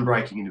a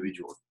groundbreaking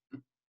individual.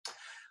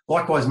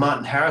 Likewise,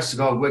 Martin Harris, a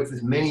guy I've worked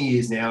with many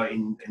years now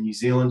in New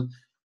Zealand,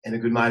 and a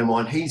good mate of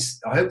mine.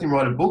 I helped him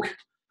write a book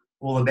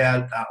all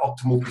about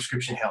optimal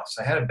prescription health.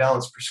 So how to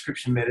balance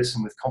prescription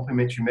medicine with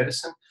complementary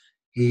medicine.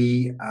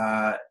 He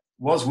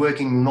was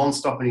working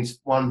non-stop in his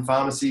one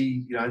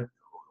pharmacy,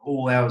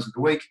 all hours of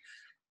the week,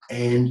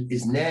 and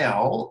is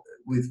now,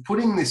 with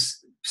putting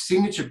this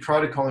signature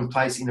protocol in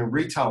place in a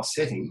retail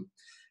setting,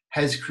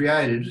 has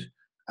created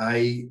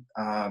a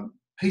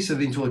piece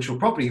of intellectual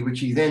property which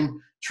he then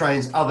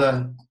trains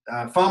other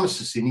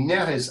pharmacists in. He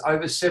now has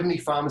over 70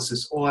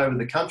 pharmacists all over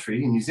the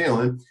country in New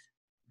Zealand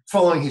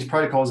following his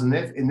protocols in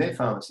their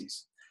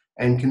pharmacies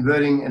and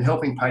converting and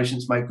helping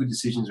patients make good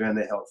decisions around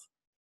their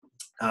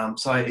health.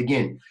 So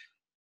again,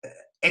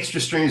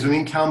 extra streams of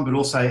income, but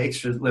also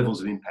extra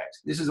levels of impact.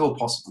 This is all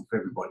possible for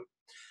everybody.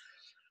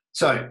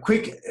 So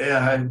quick,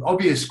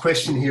 obvious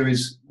question here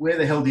is, where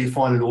the hell do you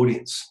find an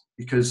audience?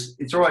 because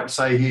it's all right to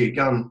say, here,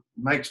 go and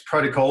make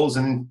protocols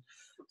and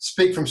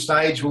speak from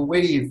stage. Well,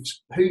 who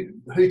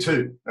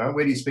to? Right?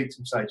 Where do you speak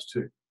from stage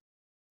to?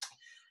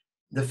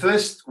 The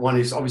first one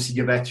is obviously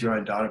go back to your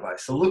own database.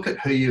 So look at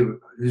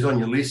who's on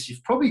your list.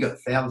 You've probably got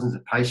thousands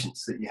of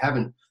patients that you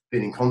haven't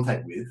been in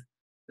contact with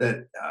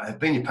that have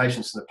been your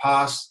patients in the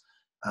past,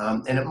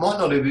 and you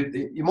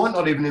might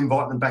not even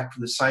invite them back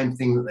for the same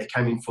thing that they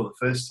came in for the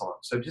first time.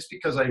 So just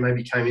because they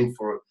maybe came in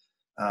for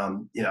a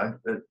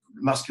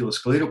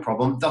musculoskeletal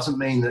problem doesn't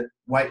mean that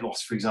weight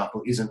loss, for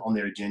example, isn't on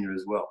their agenda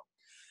as well.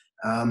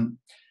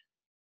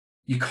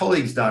 Your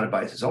colleagues'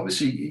 databases.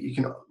 Obviously, you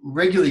can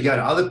regularly go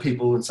to other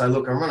people and say,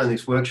 look, I'm running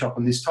this workshop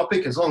on this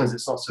topic. As long as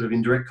it's not sort of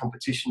in direct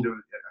competition to a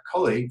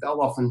colleague, they'll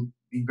often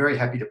be very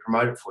happy to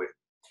promote it for you.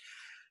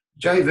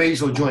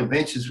 JVs or joint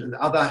ventures with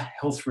other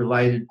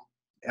health-related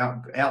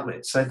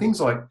outlets. So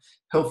things like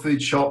health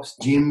food shops,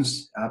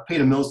 gyms.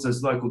 Peter Mills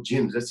does local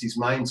gyms. That's his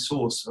main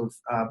source of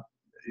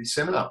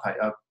seminar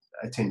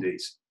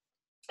attendees.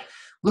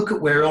 Look at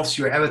where else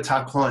your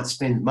avatar clients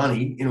spend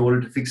money in order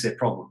to fix their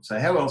problem. So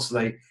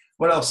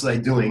what else are they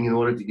doing in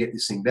order to get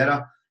this thing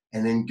better?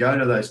 And then go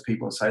to those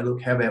people and say,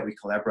 look, how about we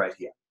collaborate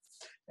here?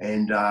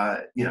 And,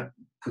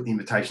 put the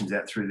invitations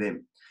out through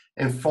them.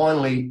 And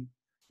finally,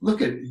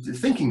 look at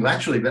thinking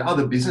laterally about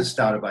other business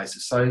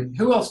databases. So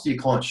who else do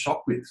your clients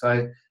shop with?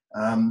 So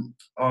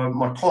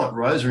my client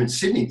Rosa in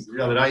Sydney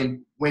the other day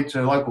went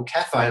to a local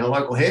cafe and a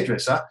local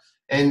hairdresser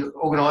and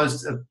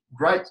organised a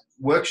great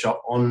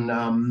workshop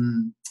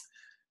on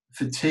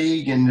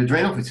fatigue and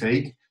adrenal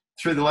fatigue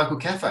through the local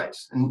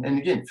cafes, and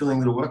again, filling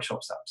little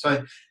workshops up.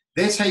 So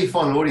that's how you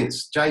find an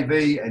audience,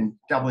 JV and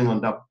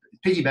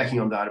piggybacking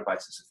on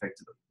databases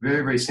effectively.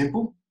 Very, very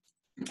simple.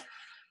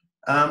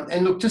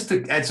 And look, just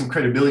to add some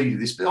credibility to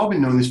this, but I've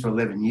been doing this for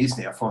 11 years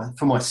now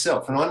for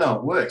myself, and I know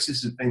it works.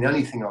 This has been the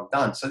only thing I've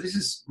done. So this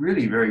is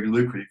really very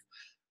lucrative.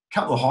 A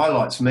couple of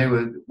highlights for me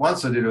were,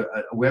 once I did a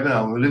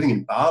webinar, we were living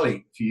in Bali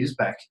a few years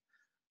back,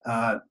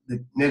 that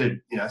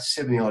netted,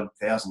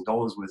 $70,000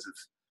 worth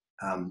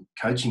of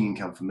coaching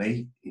income for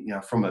me,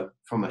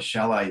 from a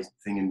chalet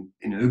thing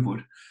in Ubud,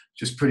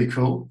 which is pretty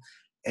cool.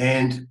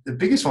 And the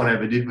biggest one I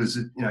ever did was,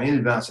 in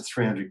advance of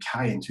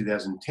 300K in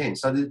 2010.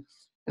 So,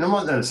 and I'm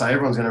not going to say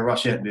everyone's going to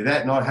rush out and do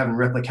that, and I haven't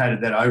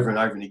replicated that over and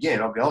over and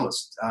again, I'll be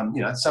honest.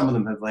 Some of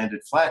them have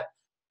landed flat,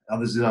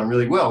 others have done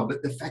really well.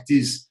 But the fact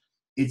is,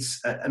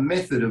 it's a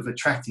method of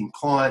attracting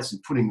clients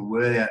and putting the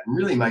word out and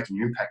really making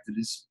your impact that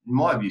is, in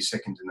my view,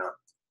 second to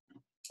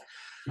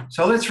none.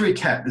 So let's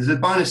recap. There's a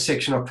bonus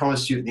section I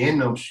promised you at the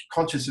end. I'm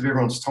conscious of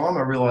everyone's time.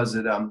 I realise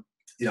that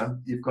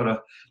you're probably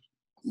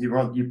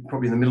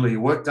in the middle of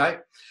your work day,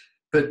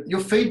 but your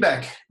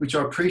feedback, which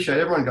I appreciate,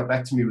 everyone got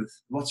back to me with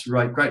lots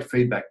of great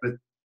feedback. But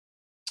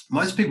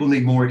most people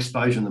need more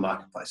exposure in the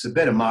marketplace. So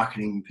better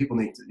marketing. People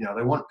need to,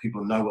 they want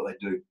people to know what they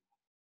do,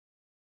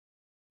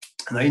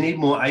 and they need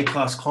more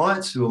A-class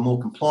clients who are more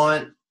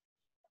compliant,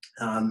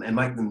 and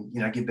make them,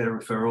 get better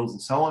referrals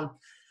and so on.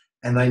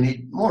 And they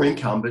need more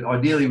income, but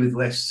ideally with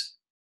less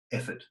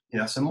effort,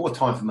 so more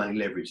time for money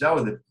leverage. That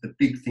were the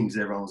big things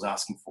everyone was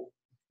asking for.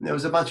 And there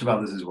was a bunch of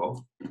others as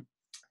well.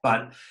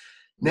 But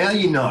now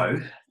you know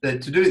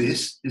that to do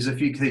this, there's a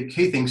few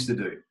key things to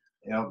do.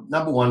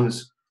 Number one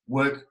is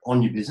work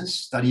on your business,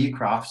 study your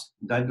craft,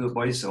 don't do it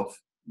by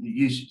yourself.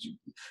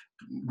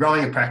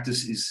 Growing a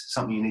practice is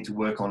something you need to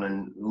work on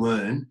and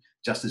learn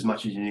just as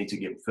much as you need to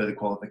get further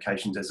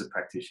qualifications as a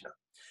practitioner.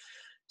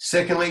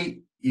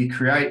 Secondly, you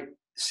create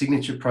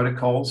signature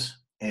protocols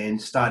and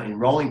start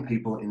enrolling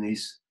people in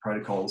these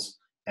protocols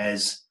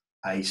as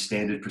a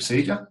standard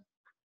procedure.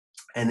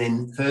 And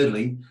then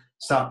thirdly,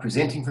 start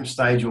presenting from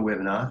stage or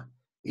webinar,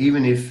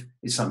 even if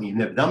it's something you've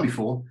never done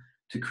before,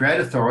 to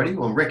create authority,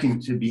 or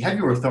have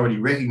your authority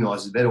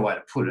recognised is a better way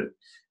to put it,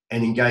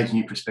 and engage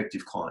new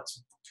prospective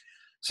clients.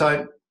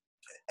 So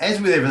as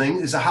with everything,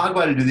 there's a hard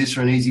way to do this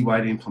or an easy way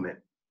to implement.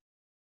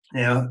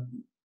 Now,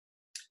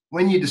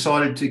 when you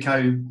decided to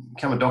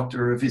become a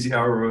doctor or a physio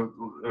or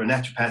a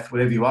naturopath,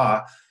 whatever you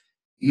are,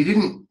 you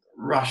didn't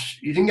rush.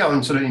 You didn't go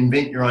and sort of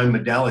invent your own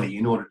modality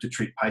in order to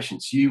treat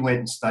patients. You went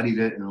and studied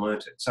it and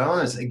learnt it. So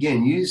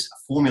again, use a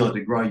formula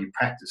to grow your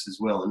practice as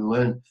well and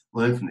learn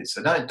from this.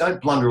 So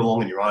don't blunder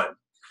along on your own.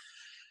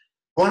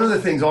 One of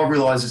the things I've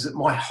realised is that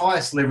my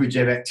highest leverage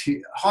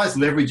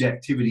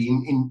activity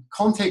in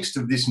context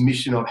of this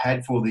mission I've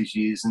had for all these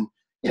years, and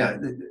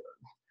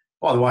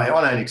by the way,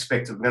 I don't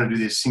expect I'm going to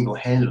do this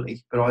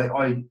single-handedly, but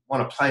I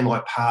want to play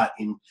my part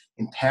in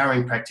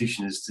empowering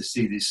practitioners to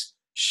see this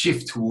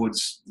shift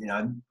towards,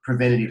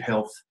 preventative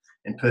health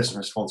and personal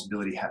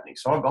responsibility happening.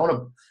 So I want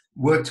to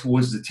work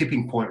towards the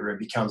tipping point where it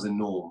becomes a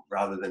norm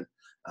rather than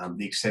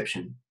the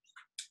exception.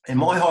 And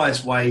my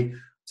highest way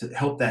to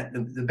help that,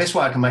 the best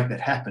way I can make that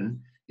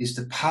happen, is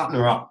to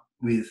partner up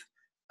with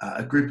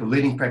a group of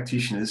leading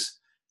practitioners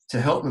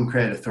to help them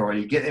create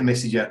authority, get their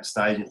message out on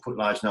stage, and put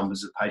large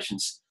numbers of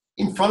patients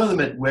in front of them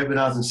at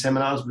webinars and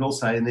seminars, but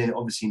also, and then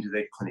obviously into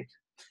their clinic.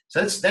 So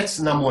that's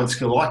the number one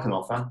skill I can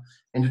offer.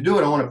 And to do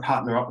it, I want to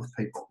partner up with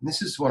people. And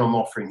this is what I'm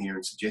offering here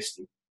and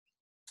suggesting.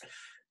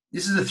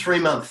 This is a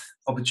 3-month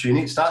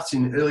opportunity. It starts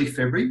in early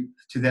February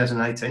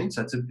 2018.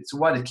 So it's a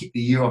way to kick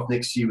the year off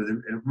next year with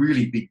a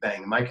really big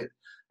bang and make it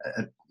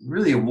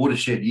really a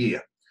watershed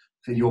year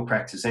for your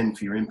practice and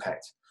for your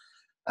impact.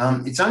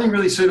 It's only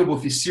really suitable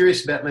if you're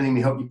serious about letting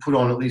me help you put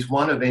on at least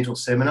one event or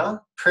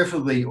seminar,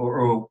 preferably,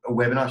 or a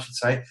webinar, I should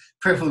say,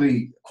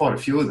 preferably quite a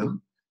few of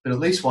them, but at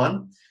least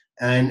one.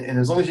 And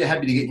as long as you're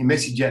happy to get your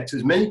message out to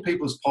as many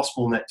people as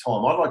possible in that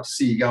time, I'd like to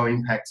see you go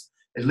impact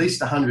at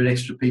least 100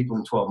 extra people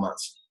in 12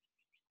 months.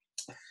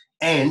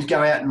 And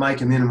go out and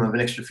make a minimum of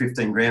an extra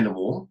 15 grand or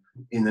more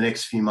in the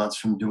next few months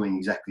from doing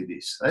exactly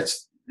this.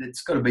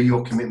 It's got to be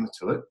your commitment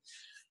to it.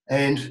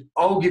 And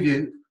I'll give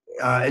you,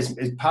 as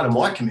part of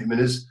my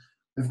commitment is,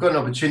 we've got an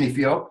opportunity for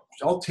you.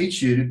 I'll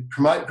teach you to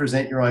promote and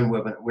present your own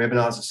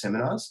webinars or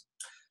seminars.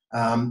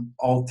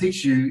 I'll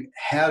teach you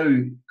how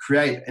to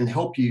create and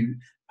help you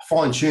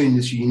fine-tune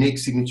this unique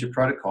signature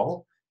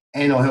protocol,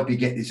 and I'll help you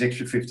get this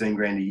extra 15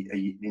 grand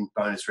in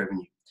bonus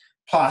revenue.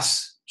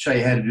 Plus, show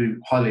you how to do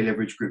highly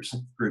leveraged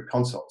group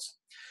consults.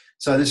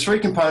 So there's 3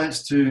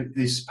 components to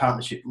this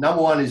partnership.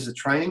 Number 1 is the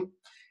training.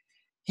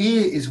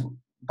 Here is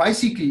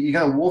basically, you're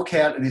going to walk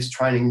out of this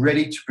training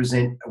ready to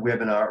present a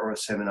webinar or a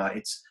seminar.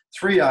 It's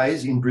 3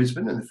 days in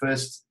Brisbane, and the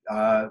 3rd,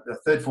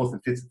 4th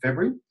and 5th of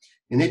February.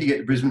 You need to get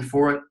to Brisbane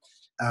for it.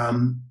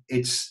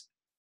 It's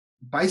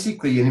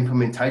basically an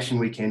implementation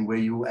weekend where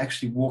you will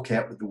actually walk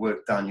out with the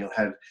work done. You'll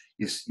have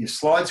your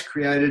slides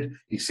created,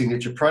 your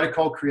signature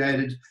protocol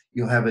created.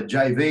 You'll have a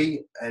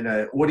JV and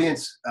an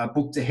audience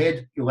booked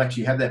ahead. You'll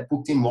actually have that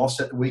booked in whilst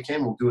at the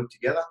weekend. We'll do it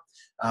together.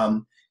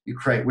 You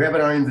create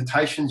webinar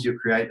invitations. You'll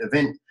create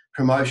event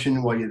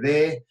promotion while you're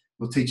there.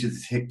 We'll teach you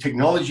the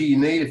technology you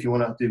need if you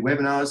want to do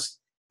webinars.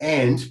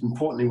 And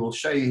importantly, we'll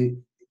show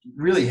you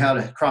really how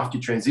to craft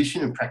your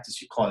transition and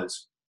practice your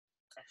close.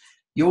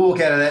 You'll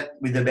walk out of that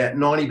with about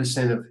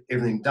 90% of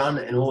everything done,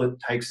 and all it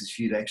takes is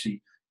for you to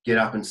actually get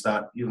up and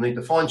start. You'll need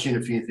to fine-tune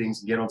a few things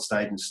and get on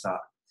stage and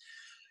start.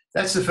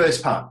 That's the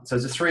first part. So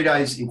it's 3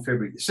 days in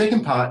February. The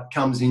second part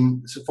comes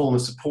in the form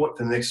of support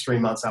for the next 3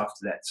 months after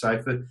that.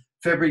 So for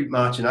February,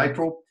 March and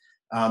April,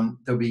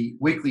 there'll be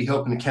weekly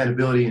help and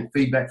accountability and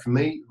feedback from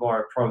me via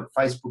a private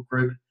Facebook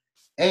group,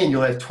 and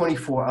you'll have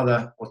 23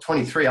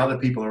 other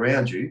people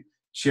around you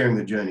sharing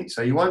the journey.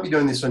 So you won't be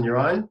doing this on your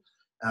own.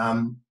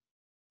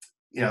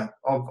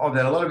 I've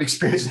had a lot of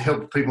experience in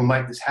helping people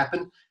make this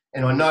happen,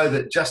 and I know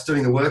that just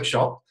doing the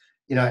workshop,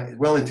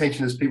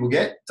 well-intentioned as people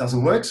get,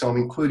 doesn't work. So I'm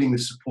including the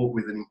support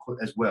with it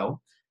as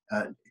well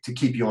to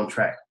keep you on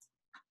track.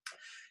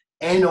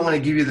 And I want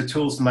to give you the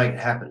tools to make it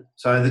happen.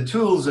 So the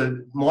tools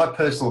are my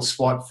personal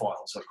swipe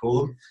files, I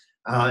call them,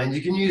 and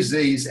you can use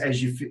these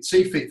as you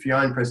see fit for your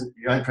own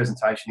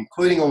presentation,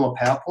 including all my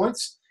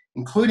PowerPoints,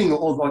 including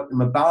all like the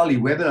Mabali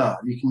webinar.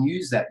 You can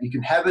use that. You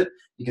can have it.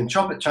 You can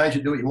chop it, change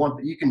it, do what you want,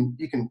 but you can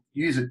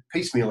use it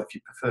piecemeal if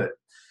you prefer.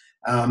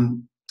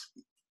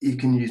 You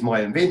can use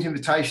my event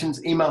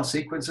invitations, email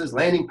sequences,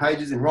 landing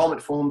pages,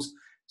 enrollment forms,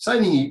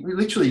 saving you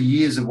literally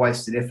years of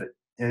wasted effort.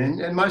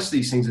 And most of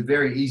these things are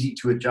very easy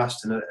to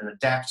adjust and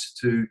adapt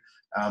to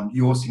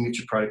your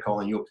signature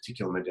protocol and your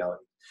particular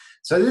modality.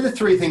 So they're the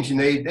 3 things you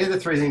need. They're the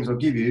 3 things I'll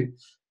give you.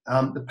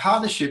 The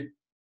partnership,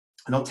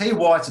 and I'll tell you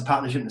why it's a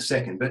partnership in a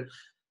second, but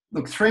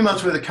look, 3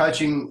 months worth of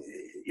coaching,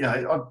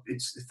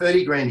 it's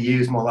 30 grand a year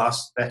is my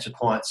last batch of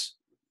clients.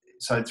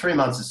 So 3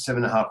 months is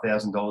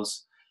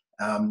 $7,500.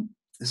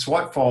 The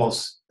swipe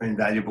files are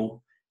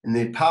invaluable, and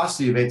the past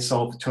the event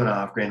sold for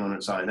 2.5 grand on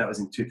its own. That was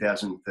in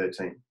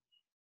 2013.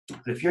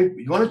 But if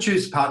you want to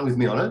choose to partner with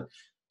me on it,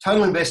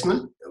 total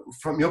investment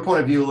from your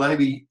point of view will only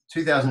be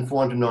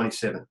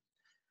 $2,497.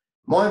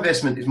 My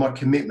investment is my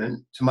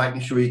commitment to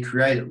making sure you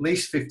create at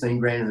least 15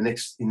 grand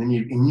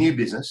in new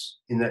business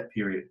in that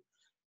period.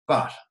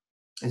 But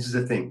this is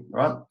the thing,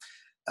 right?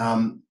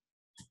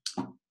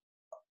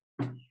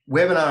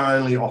 Webinar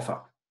only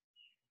offer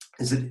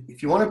is that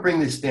if you want to bring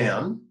this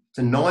down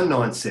to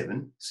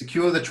 $997,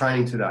 secure the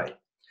training today.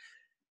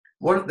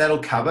 What that'll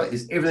cover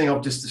is everything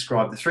I've just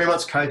described: the 3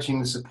 months coaching,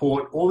 the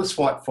support, all the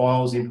swipe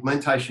files, the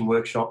implementation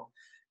workshop,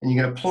 and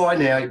you can apply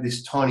now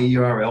this tiny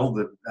URL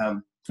that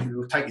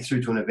will take you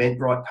through to an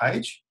Eventbrite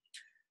page,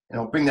 and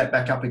I'll bring that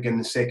back up again in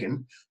a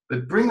second.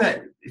 But bring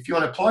that, if you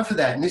want to apply for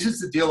that, and this is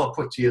the deal I'll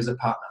put to you as a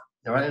partner,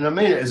 all right? And I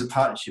mean it as a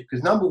partnership,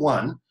 because number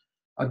 1,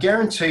 I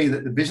guarantee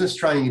that the business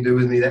training you do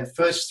with me that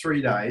first 3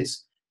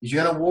 days is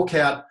you're going to walk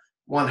out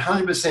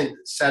 100%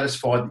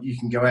 satisfied that you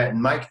can go out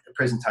and make a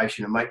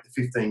presentation and make the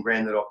 15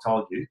 grand that I've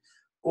told you,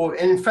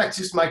 and in fact,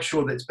 just make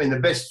sure that it's been the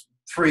best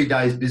 3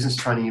 days business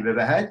training you've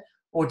ever had,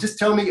 or just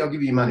tell me, I'll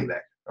give you your money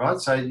back, right?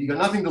 So you've got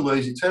nothing to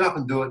lose. You turn up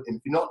and do it, and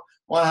if you're not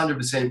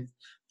 100%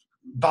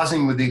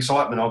 buzzing with the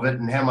excitement of it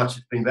and how much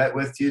it's been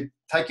worth to you,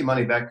 take your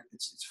money back.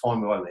 It's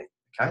fine by me,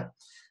 okay?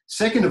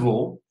 Second of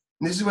all,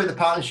 and this is where the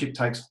partnership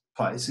takes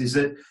place, is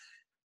that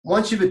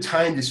once you've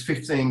attained this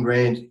 15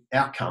 grand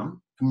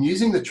outcome from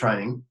using the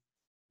training,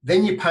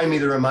 then you pay me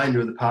the remainder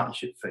of the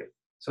partnership fee.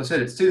 So I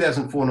said it's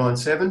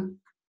 $2,497.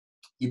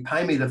 You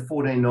pay me the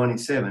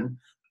 $1,497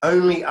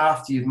 only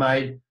after you've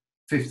made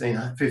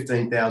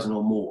 15,000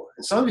 or more.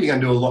 And some of you are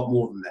going to do a lot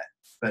more than that.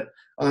 But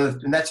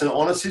and that's an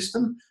honour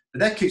system, but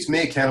that keeps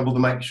me accountable to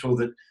making sure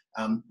that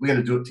we're going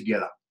to do it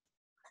together.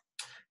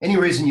 Any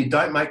reason you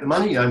don't make the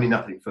money, you owe me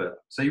nothing further.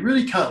 So you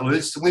really can't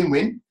lose. It's a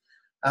win-win.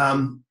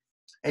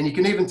 And you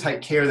can even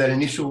take care of that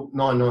initial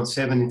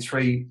 $997 in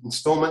 3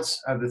 installments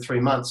over the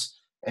 3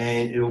 months,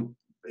 and you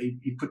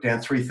put down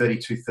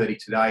 $330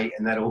 today,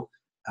 and that'll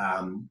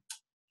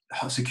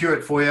secure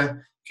it for you.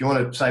 If you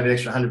want to save an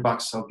extra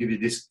 $100, I'll give you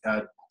this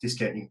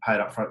discount. You can pay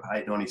it up front for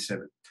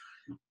 $897.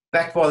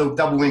 Backed by the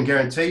double win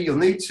guarantee, you'll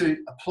need to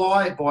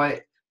apply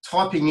by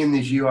typing in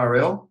this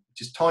URL,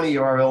 which is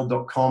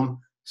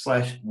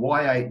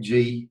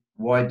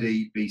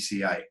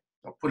tinyurl.com/Y8GYDBCA.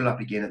 I'll put it up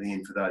again at the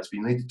end for those, but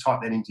you need to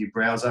type that into your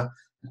browser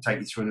and take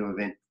you through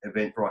an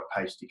Eventbrite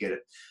page to get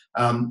it.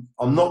 I'm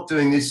not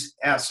doing this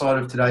outside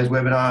of today's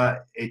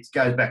webinar. It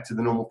goes back to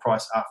the normal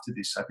price after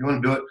this. So if you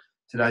want to do it,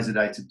 today's the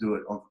day to do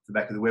it on the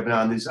back of the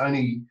webinar. And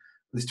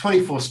there's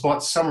 24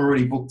 spots. Some are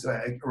already booked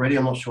already.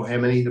 I'm not sure how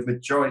many. The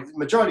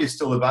majority is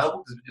still available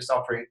because we're just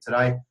offering it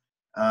today.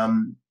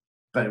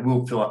 But it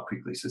will fill up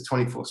quickly. So it's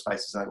 24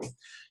 spaces only.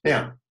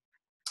 Now,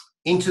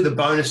 into the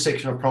bonus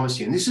section, I promise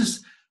you. And this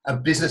is a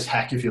business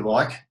hack, if you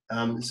like.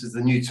 This is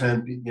the new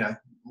term,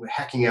 we're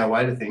hacking our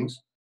way to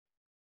things.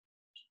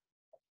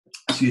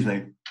 Excuse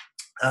me.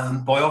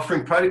 By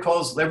offering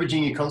protocols,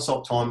 leveraging your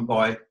consult time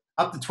by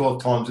up to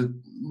 12 times with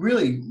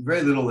really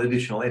very little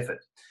additional effort.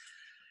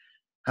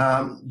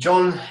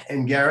 John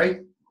and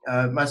Gary,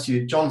 most of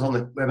you, John's on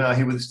the webinar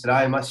here with us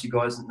today. Most of you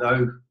guys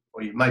know,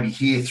 or you may be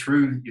you're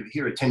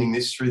here attending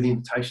this through the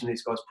invitation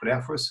these guys put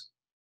out for us,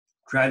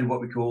 created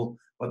what they call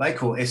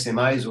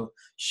SMAs, or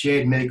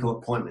shared medical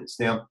appointments.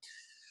 Now,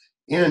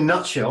 in a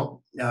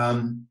nutshell,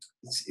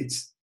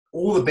 it's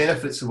all the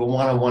benefits of a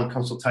one-on-one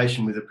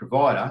consultation with a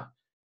provider,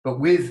 but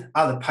with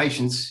other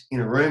patients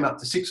in a room, up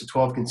to 6 or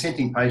 12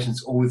 consenting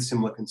patients, all with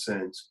similar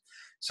concerns.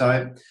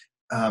 So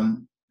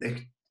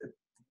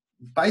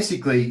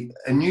basically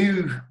a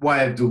new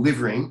way of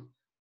delivering,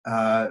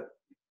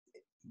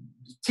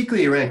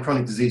 particularly around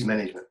chronic disease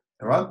management,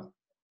 all right?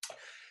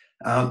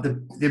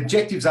 The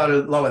objectives are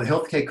to lower the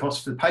healthcare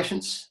costs for the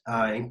patients,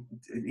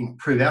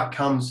 improve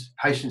outcomes,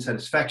 patient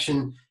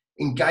satisfaction,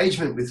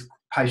 engagement with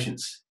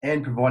patients,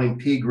 and providing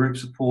peer group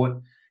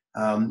support,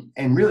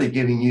 and really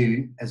giving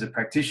you, as a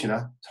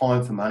practitioner,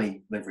 time for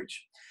money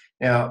leverage.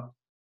 Now,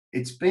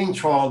 it's being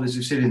trialled, as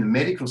we said, in the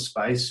medical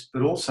space,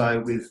 but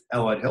also with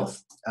allied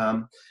health.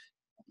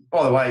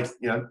 By the way,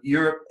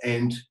 Europe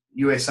and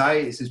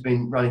USA, this has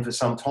been running for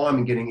some time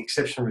and getting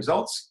exceptional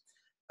results,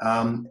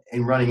 and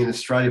running in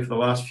Australia for the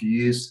last few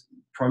years,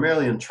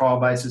 primarily on trial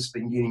basis,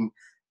 but getting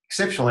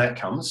exceptional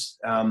outcomes.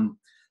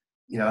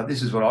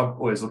 This is what I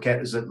always look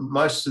at, is that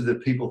most of the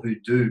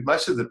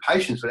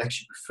patients would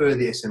actually prefer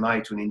the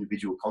SMA to an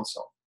individual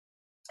consult.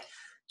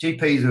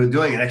 GPs who are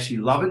doing it actually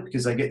love it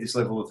because they get this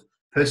level of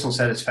personal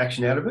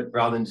satisfaction out of it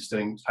rather than just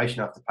doing patient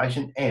after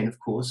patient. And of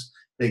course,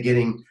 they're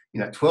getting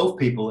 12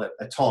 people at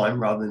a time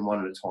rather than one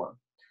at a time.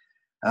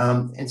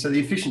 And so the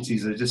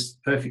efficiencies are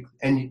just perfect.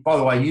 And by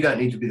the way, you don't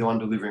need to be the one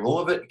delivering all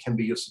of it. It can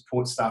be your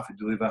support staff who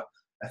deliver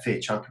a fair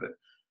chunk of it.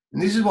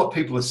 And this is what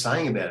people are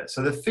saying about it.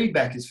 So the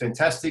feedback is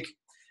fantastic.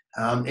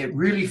 It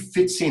really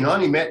fits in. I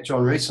only met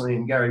John recently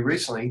and Gary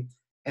recently,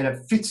 and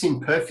it fits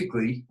in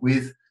perfectly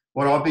with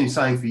what I've been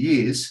saying for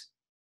years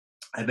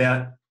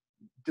about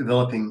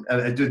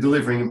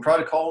delivering in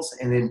protocols.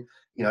 And then,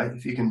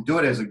 if you can do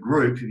it as a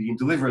group, if you can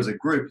deliver as a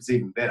group, it's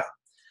even better.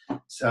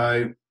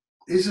 So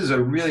this is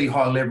a really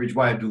high leverage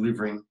way of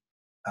delivering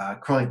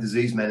chronic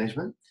disease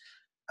management.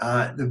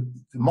 The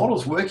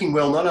model's working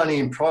well, not only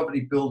in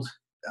privately billed,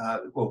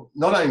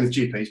 not only with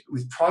GPs, but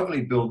with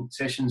privately billed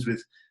sessions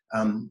with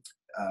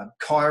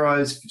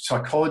chiros,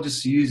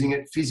 psychologists are using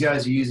it,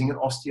 physios are using it,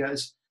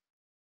 osteos.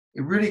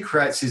 It really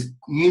creates this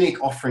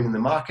unique offering in the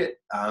market,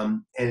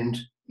 and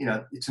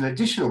it's an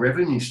additional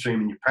revenue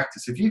stream in your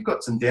practice. If you've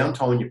got some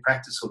downtime in your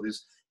practice, or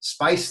there's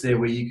space there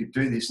where you could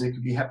do this, and it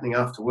could be happening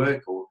after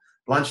work or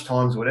lunch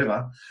times or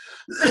whatever,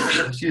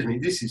 excuse me,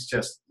 this is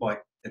just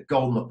like a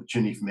golden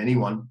opportunity from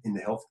anyone in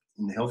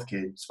the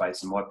healthcare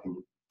space, in my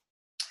opinion.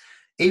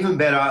 Even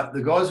better,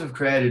 the guys have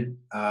created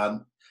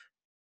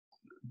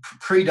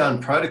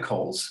pre-done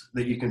protocols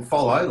that you can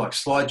follow, like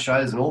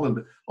slideshows and all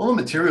the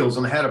materials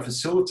on how to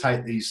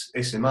facilitate these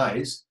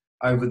SMAs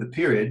over the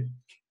period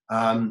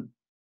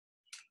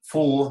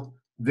for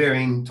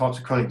varying types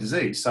of chronic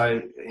disease.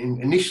 So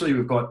initially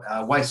we've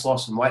got waist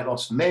loss and weight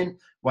loss for men,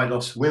 weight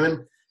loss for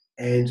women,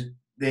 and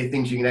they're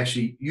things you can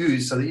actually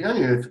use so that you don't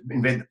even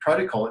invent the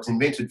protocol. It's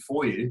invented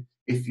for you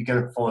if you're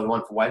going to follow the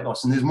one for weight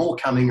loss. And there's more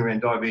coming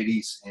around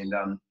diabetes and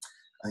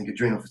I think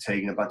adrenal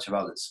fatigue and a bunch of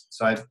others.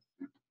 So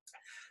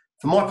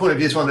from my point of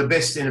view, it's one of the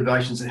best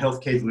innovations in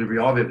healthcare delivery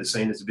I've ever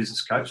seen as a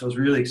business coach. I was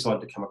really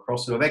excited to come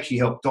across it. I've actually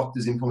helped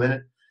doctors implement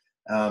it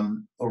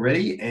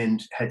already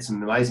and had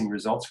some amazing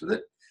results with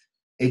it.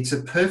 It's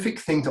a perfect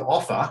thing to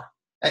offer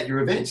at your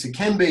events. It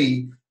can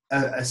be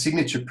a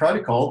signature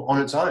protocol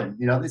on its own.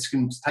 This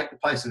can take the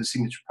place of a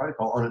signature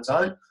protocol on its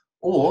own,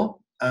 or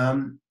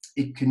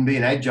it can be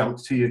an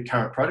adjunct to your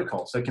current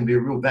protocol. So it can be a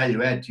real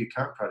value add to your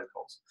current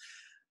protocols.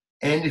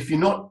 And if you're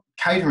not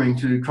catering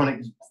to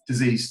chronic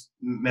disease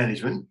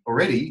management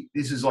already,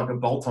 this is like a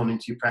bolt-on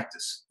into your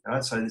practice.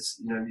 Right? So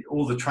it's,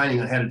 all the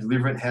training on how to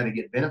deliver it, how to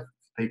get benefit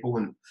for people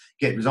and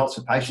get results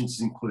for patients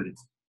is included.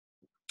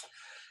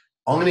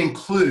 I'm going to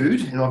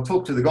include, and I've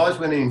talked to the guys,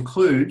 we're going to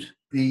include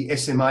the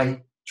SMA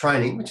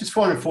training, which is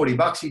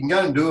 $440. You can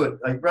go and do it.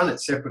 They run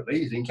it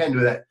separately. You can do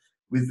that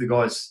with the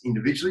guys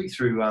individually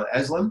through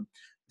ASLM,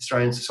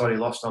 Australian Society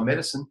of Lifestyle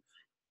Medicine.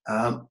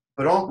 But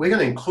we're going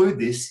to include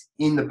this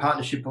in the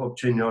partnership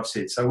opportunity I've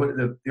said. So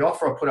the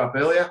offer I put up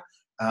earlier,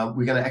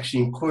 we're going to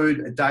actually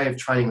include a day of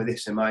training with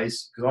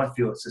SMAs because I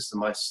feel it's just the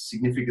most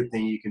significant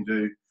thing you can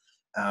do.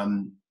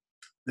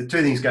 The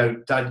two things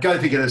go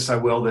together so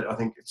well that I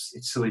think it's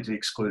silly to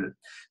exclude it.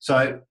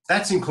 So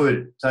that's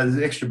included. So there's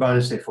an extra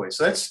bonus there for you.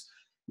 So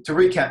to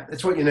recap,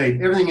 that's what you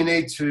need. Everything you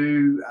need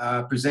to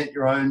present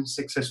your own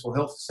successful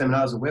health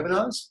seminars and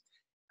webinars.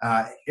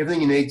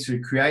 Everything you need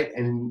to create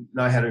and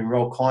know how to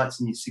enroll clients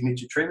in your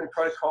signature treatment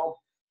protocol.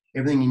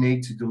 Everything you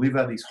need to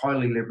deliver these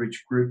highly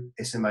leveraged group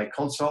SMA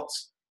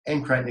consults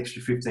and create an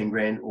extra 15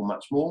 grand or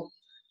much more.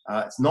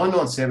 It's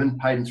 $997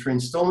 paid in 3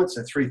 installments,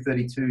 so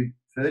 $332.30.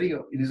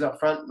 It is up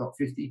front, not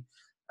 $50.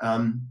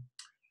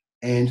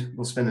 And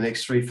we'll spend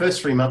the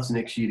first 3 months of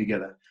next year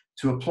together.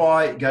 To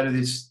apply, go to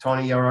this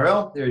tiny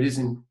URL. There it is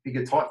in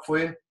bigger type for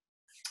you.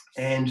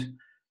 And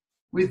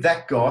with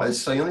that,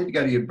 guys, so you'll need to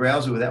go to your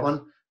browser with that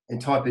one and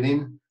type it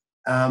in.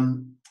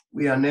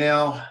 We are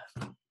now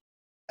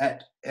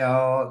at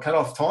our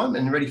cut-off time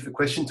and ready for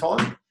question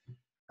time.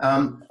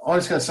 I'm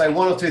just going to say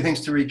one or two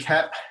things to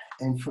recap.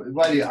 And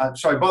by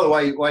the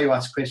way, while you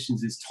ask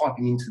questions is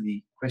typing into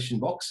the question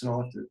box, and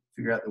I'll have to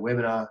figure out the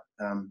webinar,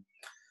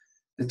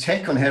 the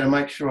tech on how to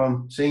make sure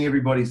I'm seeing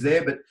everybody's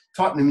there, but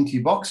type them into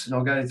your box and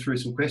I'll go through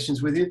some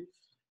questions with you.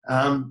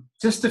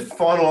 Just to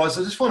finalise,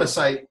 I just want to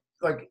say,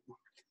 we're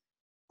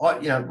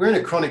in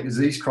a chronic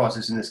disease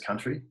crisis in this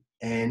country,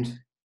 and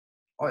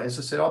as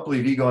I said, I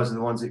believe you guys are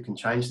the ones that can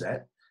change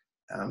that.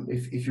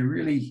 If you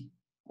really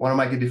want to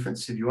make a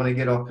difference, if you want to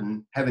get up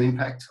and have an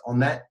impact on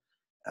that,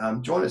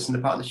 join us in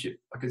the partnership.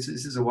 This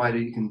is a way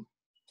that you can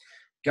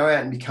go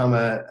out and become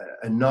a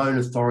known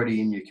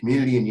authority in your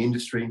community and your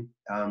industry,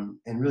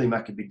 and really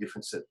make a big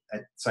difference at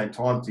the same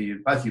time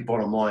to both your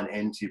bottom line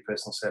and to your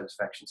personal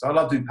satisfaction. So I'd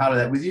love to be part of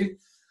that with you.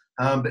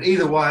 But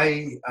either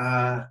way,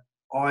 I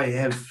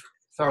have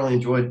thoroughly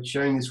enjoyed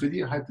sharing this with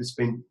you. I hope it's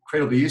been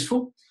incredibly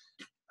useful.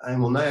 And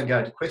we'll now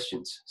go to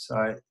questions. So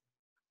I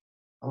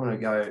want to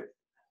go,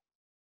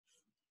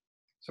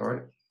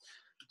 sorry,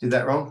 did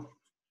that wrong.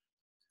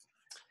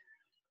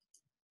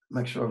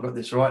 Make sure I've got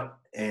this right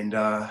and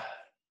go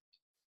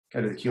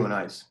to the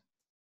Q&As.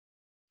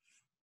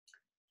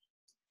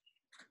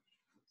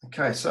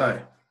 Okay, so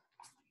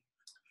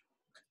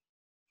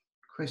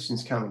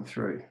questions coming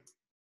through.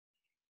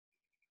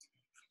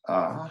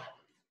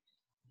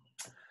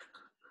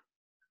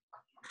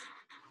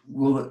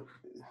 Will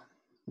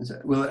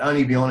it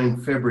only be on in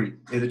February?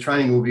 Yeah, the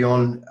training will be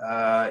on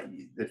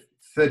the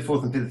 3rd,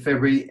 4th and 5th of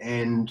February,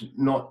 and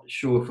not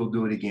sure if we'll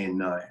do it again.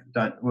 No,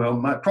 don't.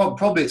 Well,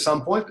 probably at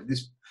some point, but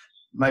this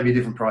may be a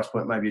different price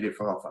point, maybe a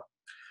different offer.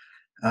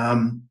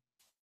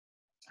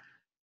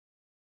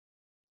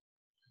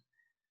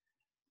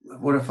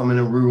 What if I'm in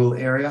a rural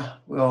area?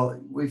 Well,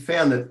 we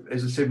found that,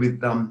 as I said, with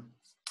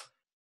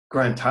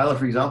Graham Taylor,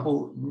 for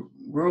example,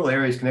 rural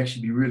areas can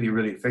actually be really,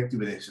 really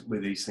effective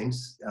with these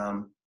things.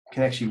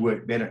 Can actually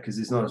work better because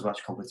there's not as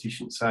much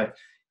competition. So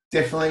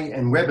definitely,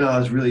 and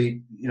webinars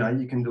really,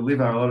 you can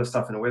deliver a lot of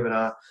stuff in a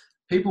webinar.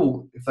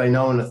 People, if they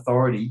know an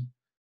authority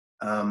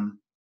that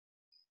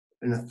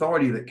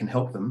can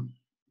help them,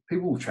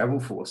 people will travel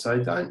for.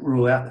 So don't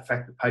rule out the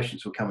fact that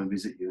patients will come and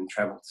visit you and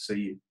travel to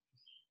see you.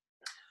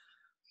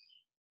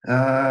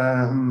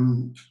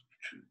 The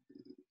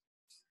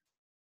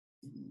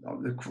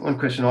one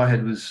question I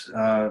had was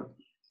a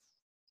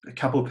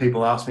couple of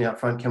people asked me up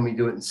front, can we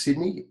do it in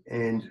Sydney?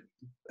 And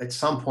at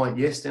some point,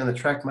 yes, down the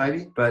track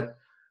maybe, but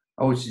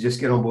I would suggest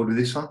get on board with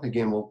this one.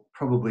 Again, we'll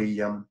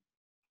probably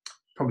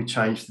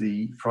change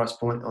the price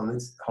point on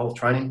this whole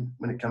training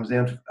when it comes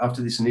down to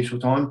after this initial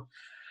time.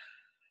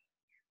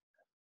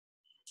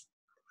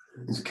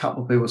 There's a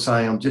couple of people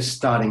saying, I'm just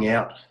starting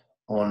out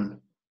in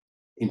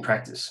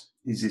practice.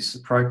 Is this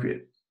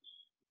appropriate?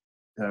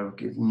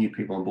 Getting new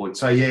people on board.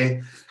 So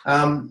yeah,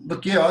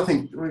 look, yeah, I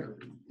think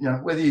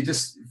whether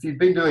if you've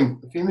been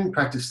in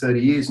practice 30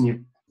 years and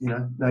you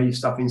know your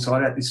stuff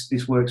inside out,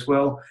 this works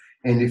well.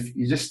 And if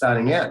you're just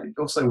starting out, it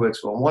also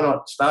works well. Why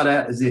not start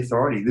out as the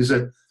authority? There's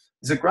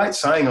a great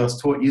saying I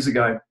was taught years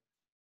ago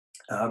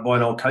by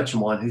an old coach of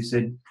mine who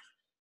said,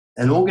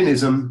 an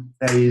organism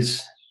that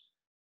is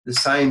the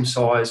same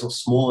size or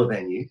smaller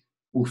than you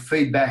will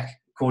feed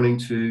back according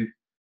to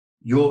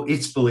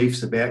its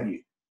beliefs about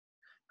you.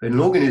 But an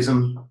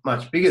organism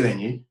much bigger than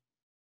you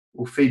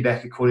will feed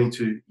back according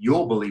to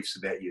your beliefs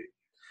about you.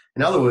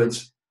 In other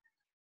words,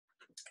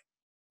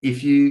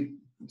 if you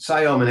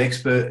say I'm an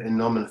expert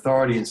and I'm an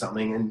authority in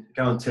something and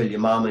go and tell your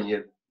mum and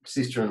your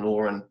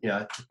sister-in-law and, you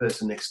know, the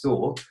person next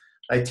door,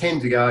 they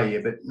tend to go, yeah,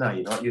 but no,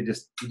 you're not. You're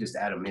just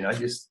Adam. You know,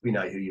 we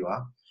know who you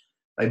are.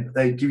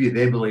 They give you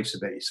their beliefs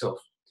about yourself.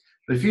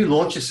 But if you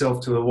launch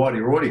yourself to a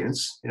wider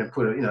audience, you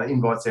know,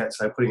 invites out,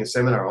 say, putting a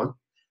seminar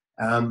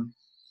on,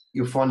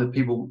 you'll find that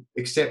people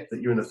accept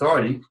that you're an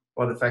authority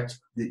by the fact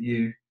that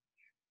you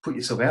put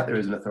yourself out there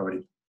as an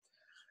authority.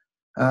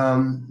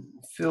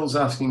 Phil's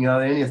asking, are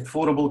there any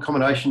affordable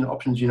accommodation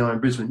options you know in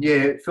Brisbane?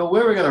 Yeah, Phil,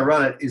 where we're going to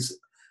run it is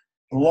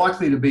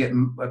likely to be at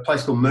a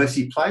place called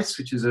Mercy Place,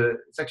 which is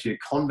it's actually a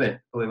convent,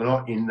 believe it or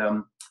not,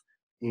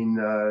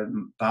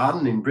 in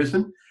Barden in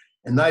Brisbane,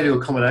 and they do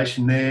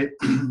accommodation there.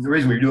 The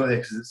reason we do it there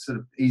is because it's sort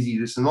of easy.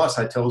 There's some nice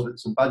hotels, but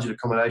some budget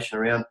accommodation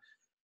around.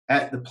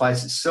 At the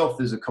place itself,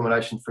 there's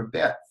accommodation for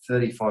about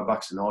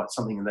 $35 a night,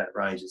 something in that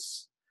range.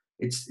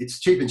 It's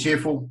cheap and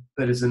cheerful,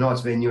 but it's a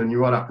nice venue, and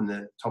you're right up in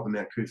the top of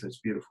Mount Coot. It's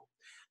beautiful.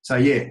 So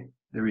yeah,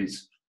 there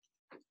is.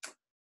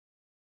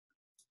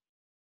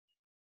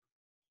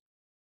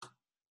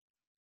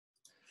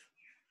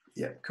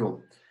 Yeah,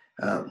 cool.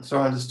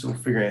 Sorry, I'm just still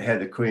figuring out how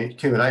the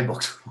Q&A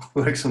box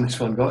works on this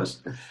one,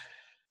 guys.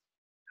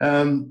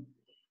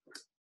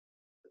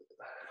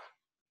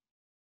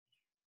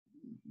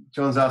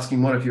 John's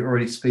asking, what if you're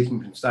already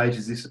speaking from stage?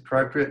 Is this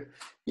appropriate?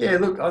 Yeah,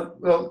 look,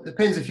 well, it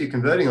depends if you're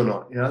converting or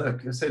not. You know,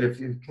 like I said, if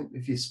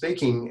you're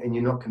speaking and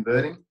you're not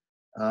converting,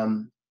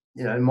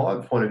 you know, in my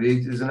point of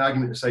view, there's an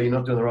argument to say you're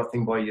not doing the right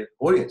thing by your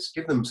audience.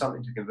 Give them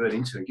something to convert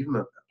into and give them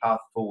a path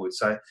forward.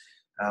 So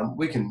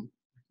we can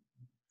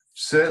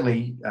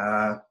certainly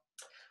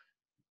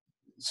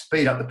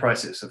speed up the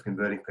process of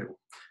converting people.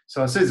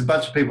 So I see there's a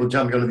bunch of people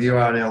jumping onto the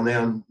URL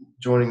now and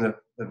joining the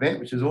event,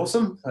 which is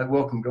awesome. So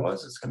welcome,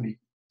 guys. It's going to be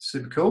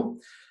super cool.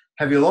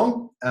 Have you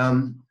along.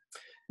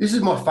 This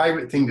is my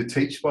favourite thing to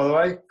teach, by the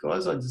way,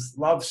 guys. I just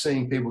love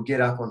seeing people get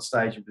up on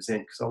stage and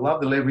present because I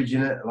love the leverage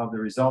in it. I love the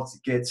results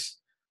it gets.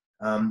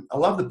 I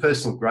love the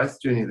personal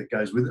growth journey that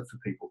goes with it for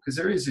people because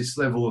there is this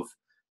level of,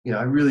 you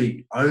know,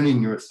 really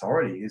owning your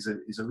authority is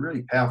a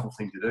really powerful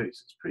thing to do. So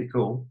it's pretty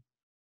cool.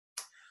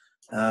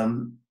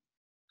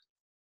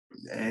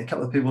 And a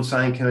couple of people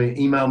saying, can you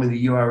email me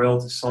the URL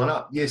to sign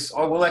up? Yes,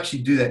 I will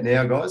actually do that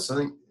now, guys. I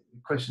think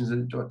questions are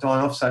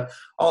dying off. So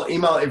I'll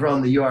email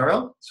everyone the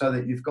URL so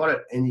that you've got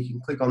it and you can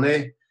click on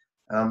there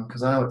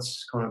because I know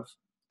it's kind of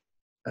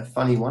a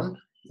funny one,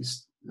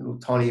 this little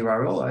tiny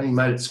URL. I only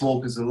made it small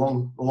because the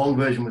long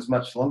version was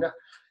much longer.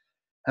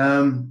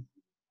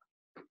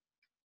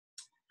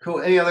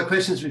 Cool. Any other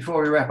questions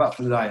before we wrap up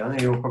for the day? I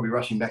know you're all probably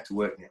rushing back to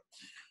work now.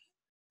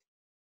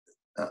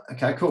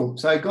 Okay, cool.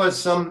 So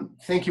guys,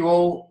 thank you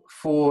all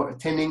for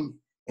attending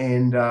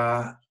and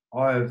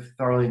I've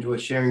thoroughly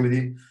enjoyed sharing with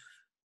you.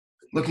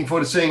 Looking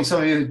forward to seeing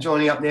some of you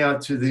joining up now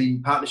to the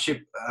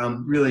partnership,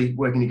 really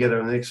working together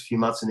in the next few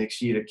months and next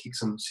year to kick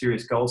some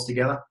serious goals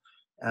together.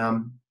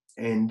 And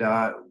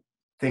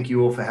thank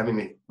you all for having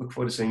me. Look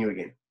forward to seeing you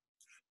again.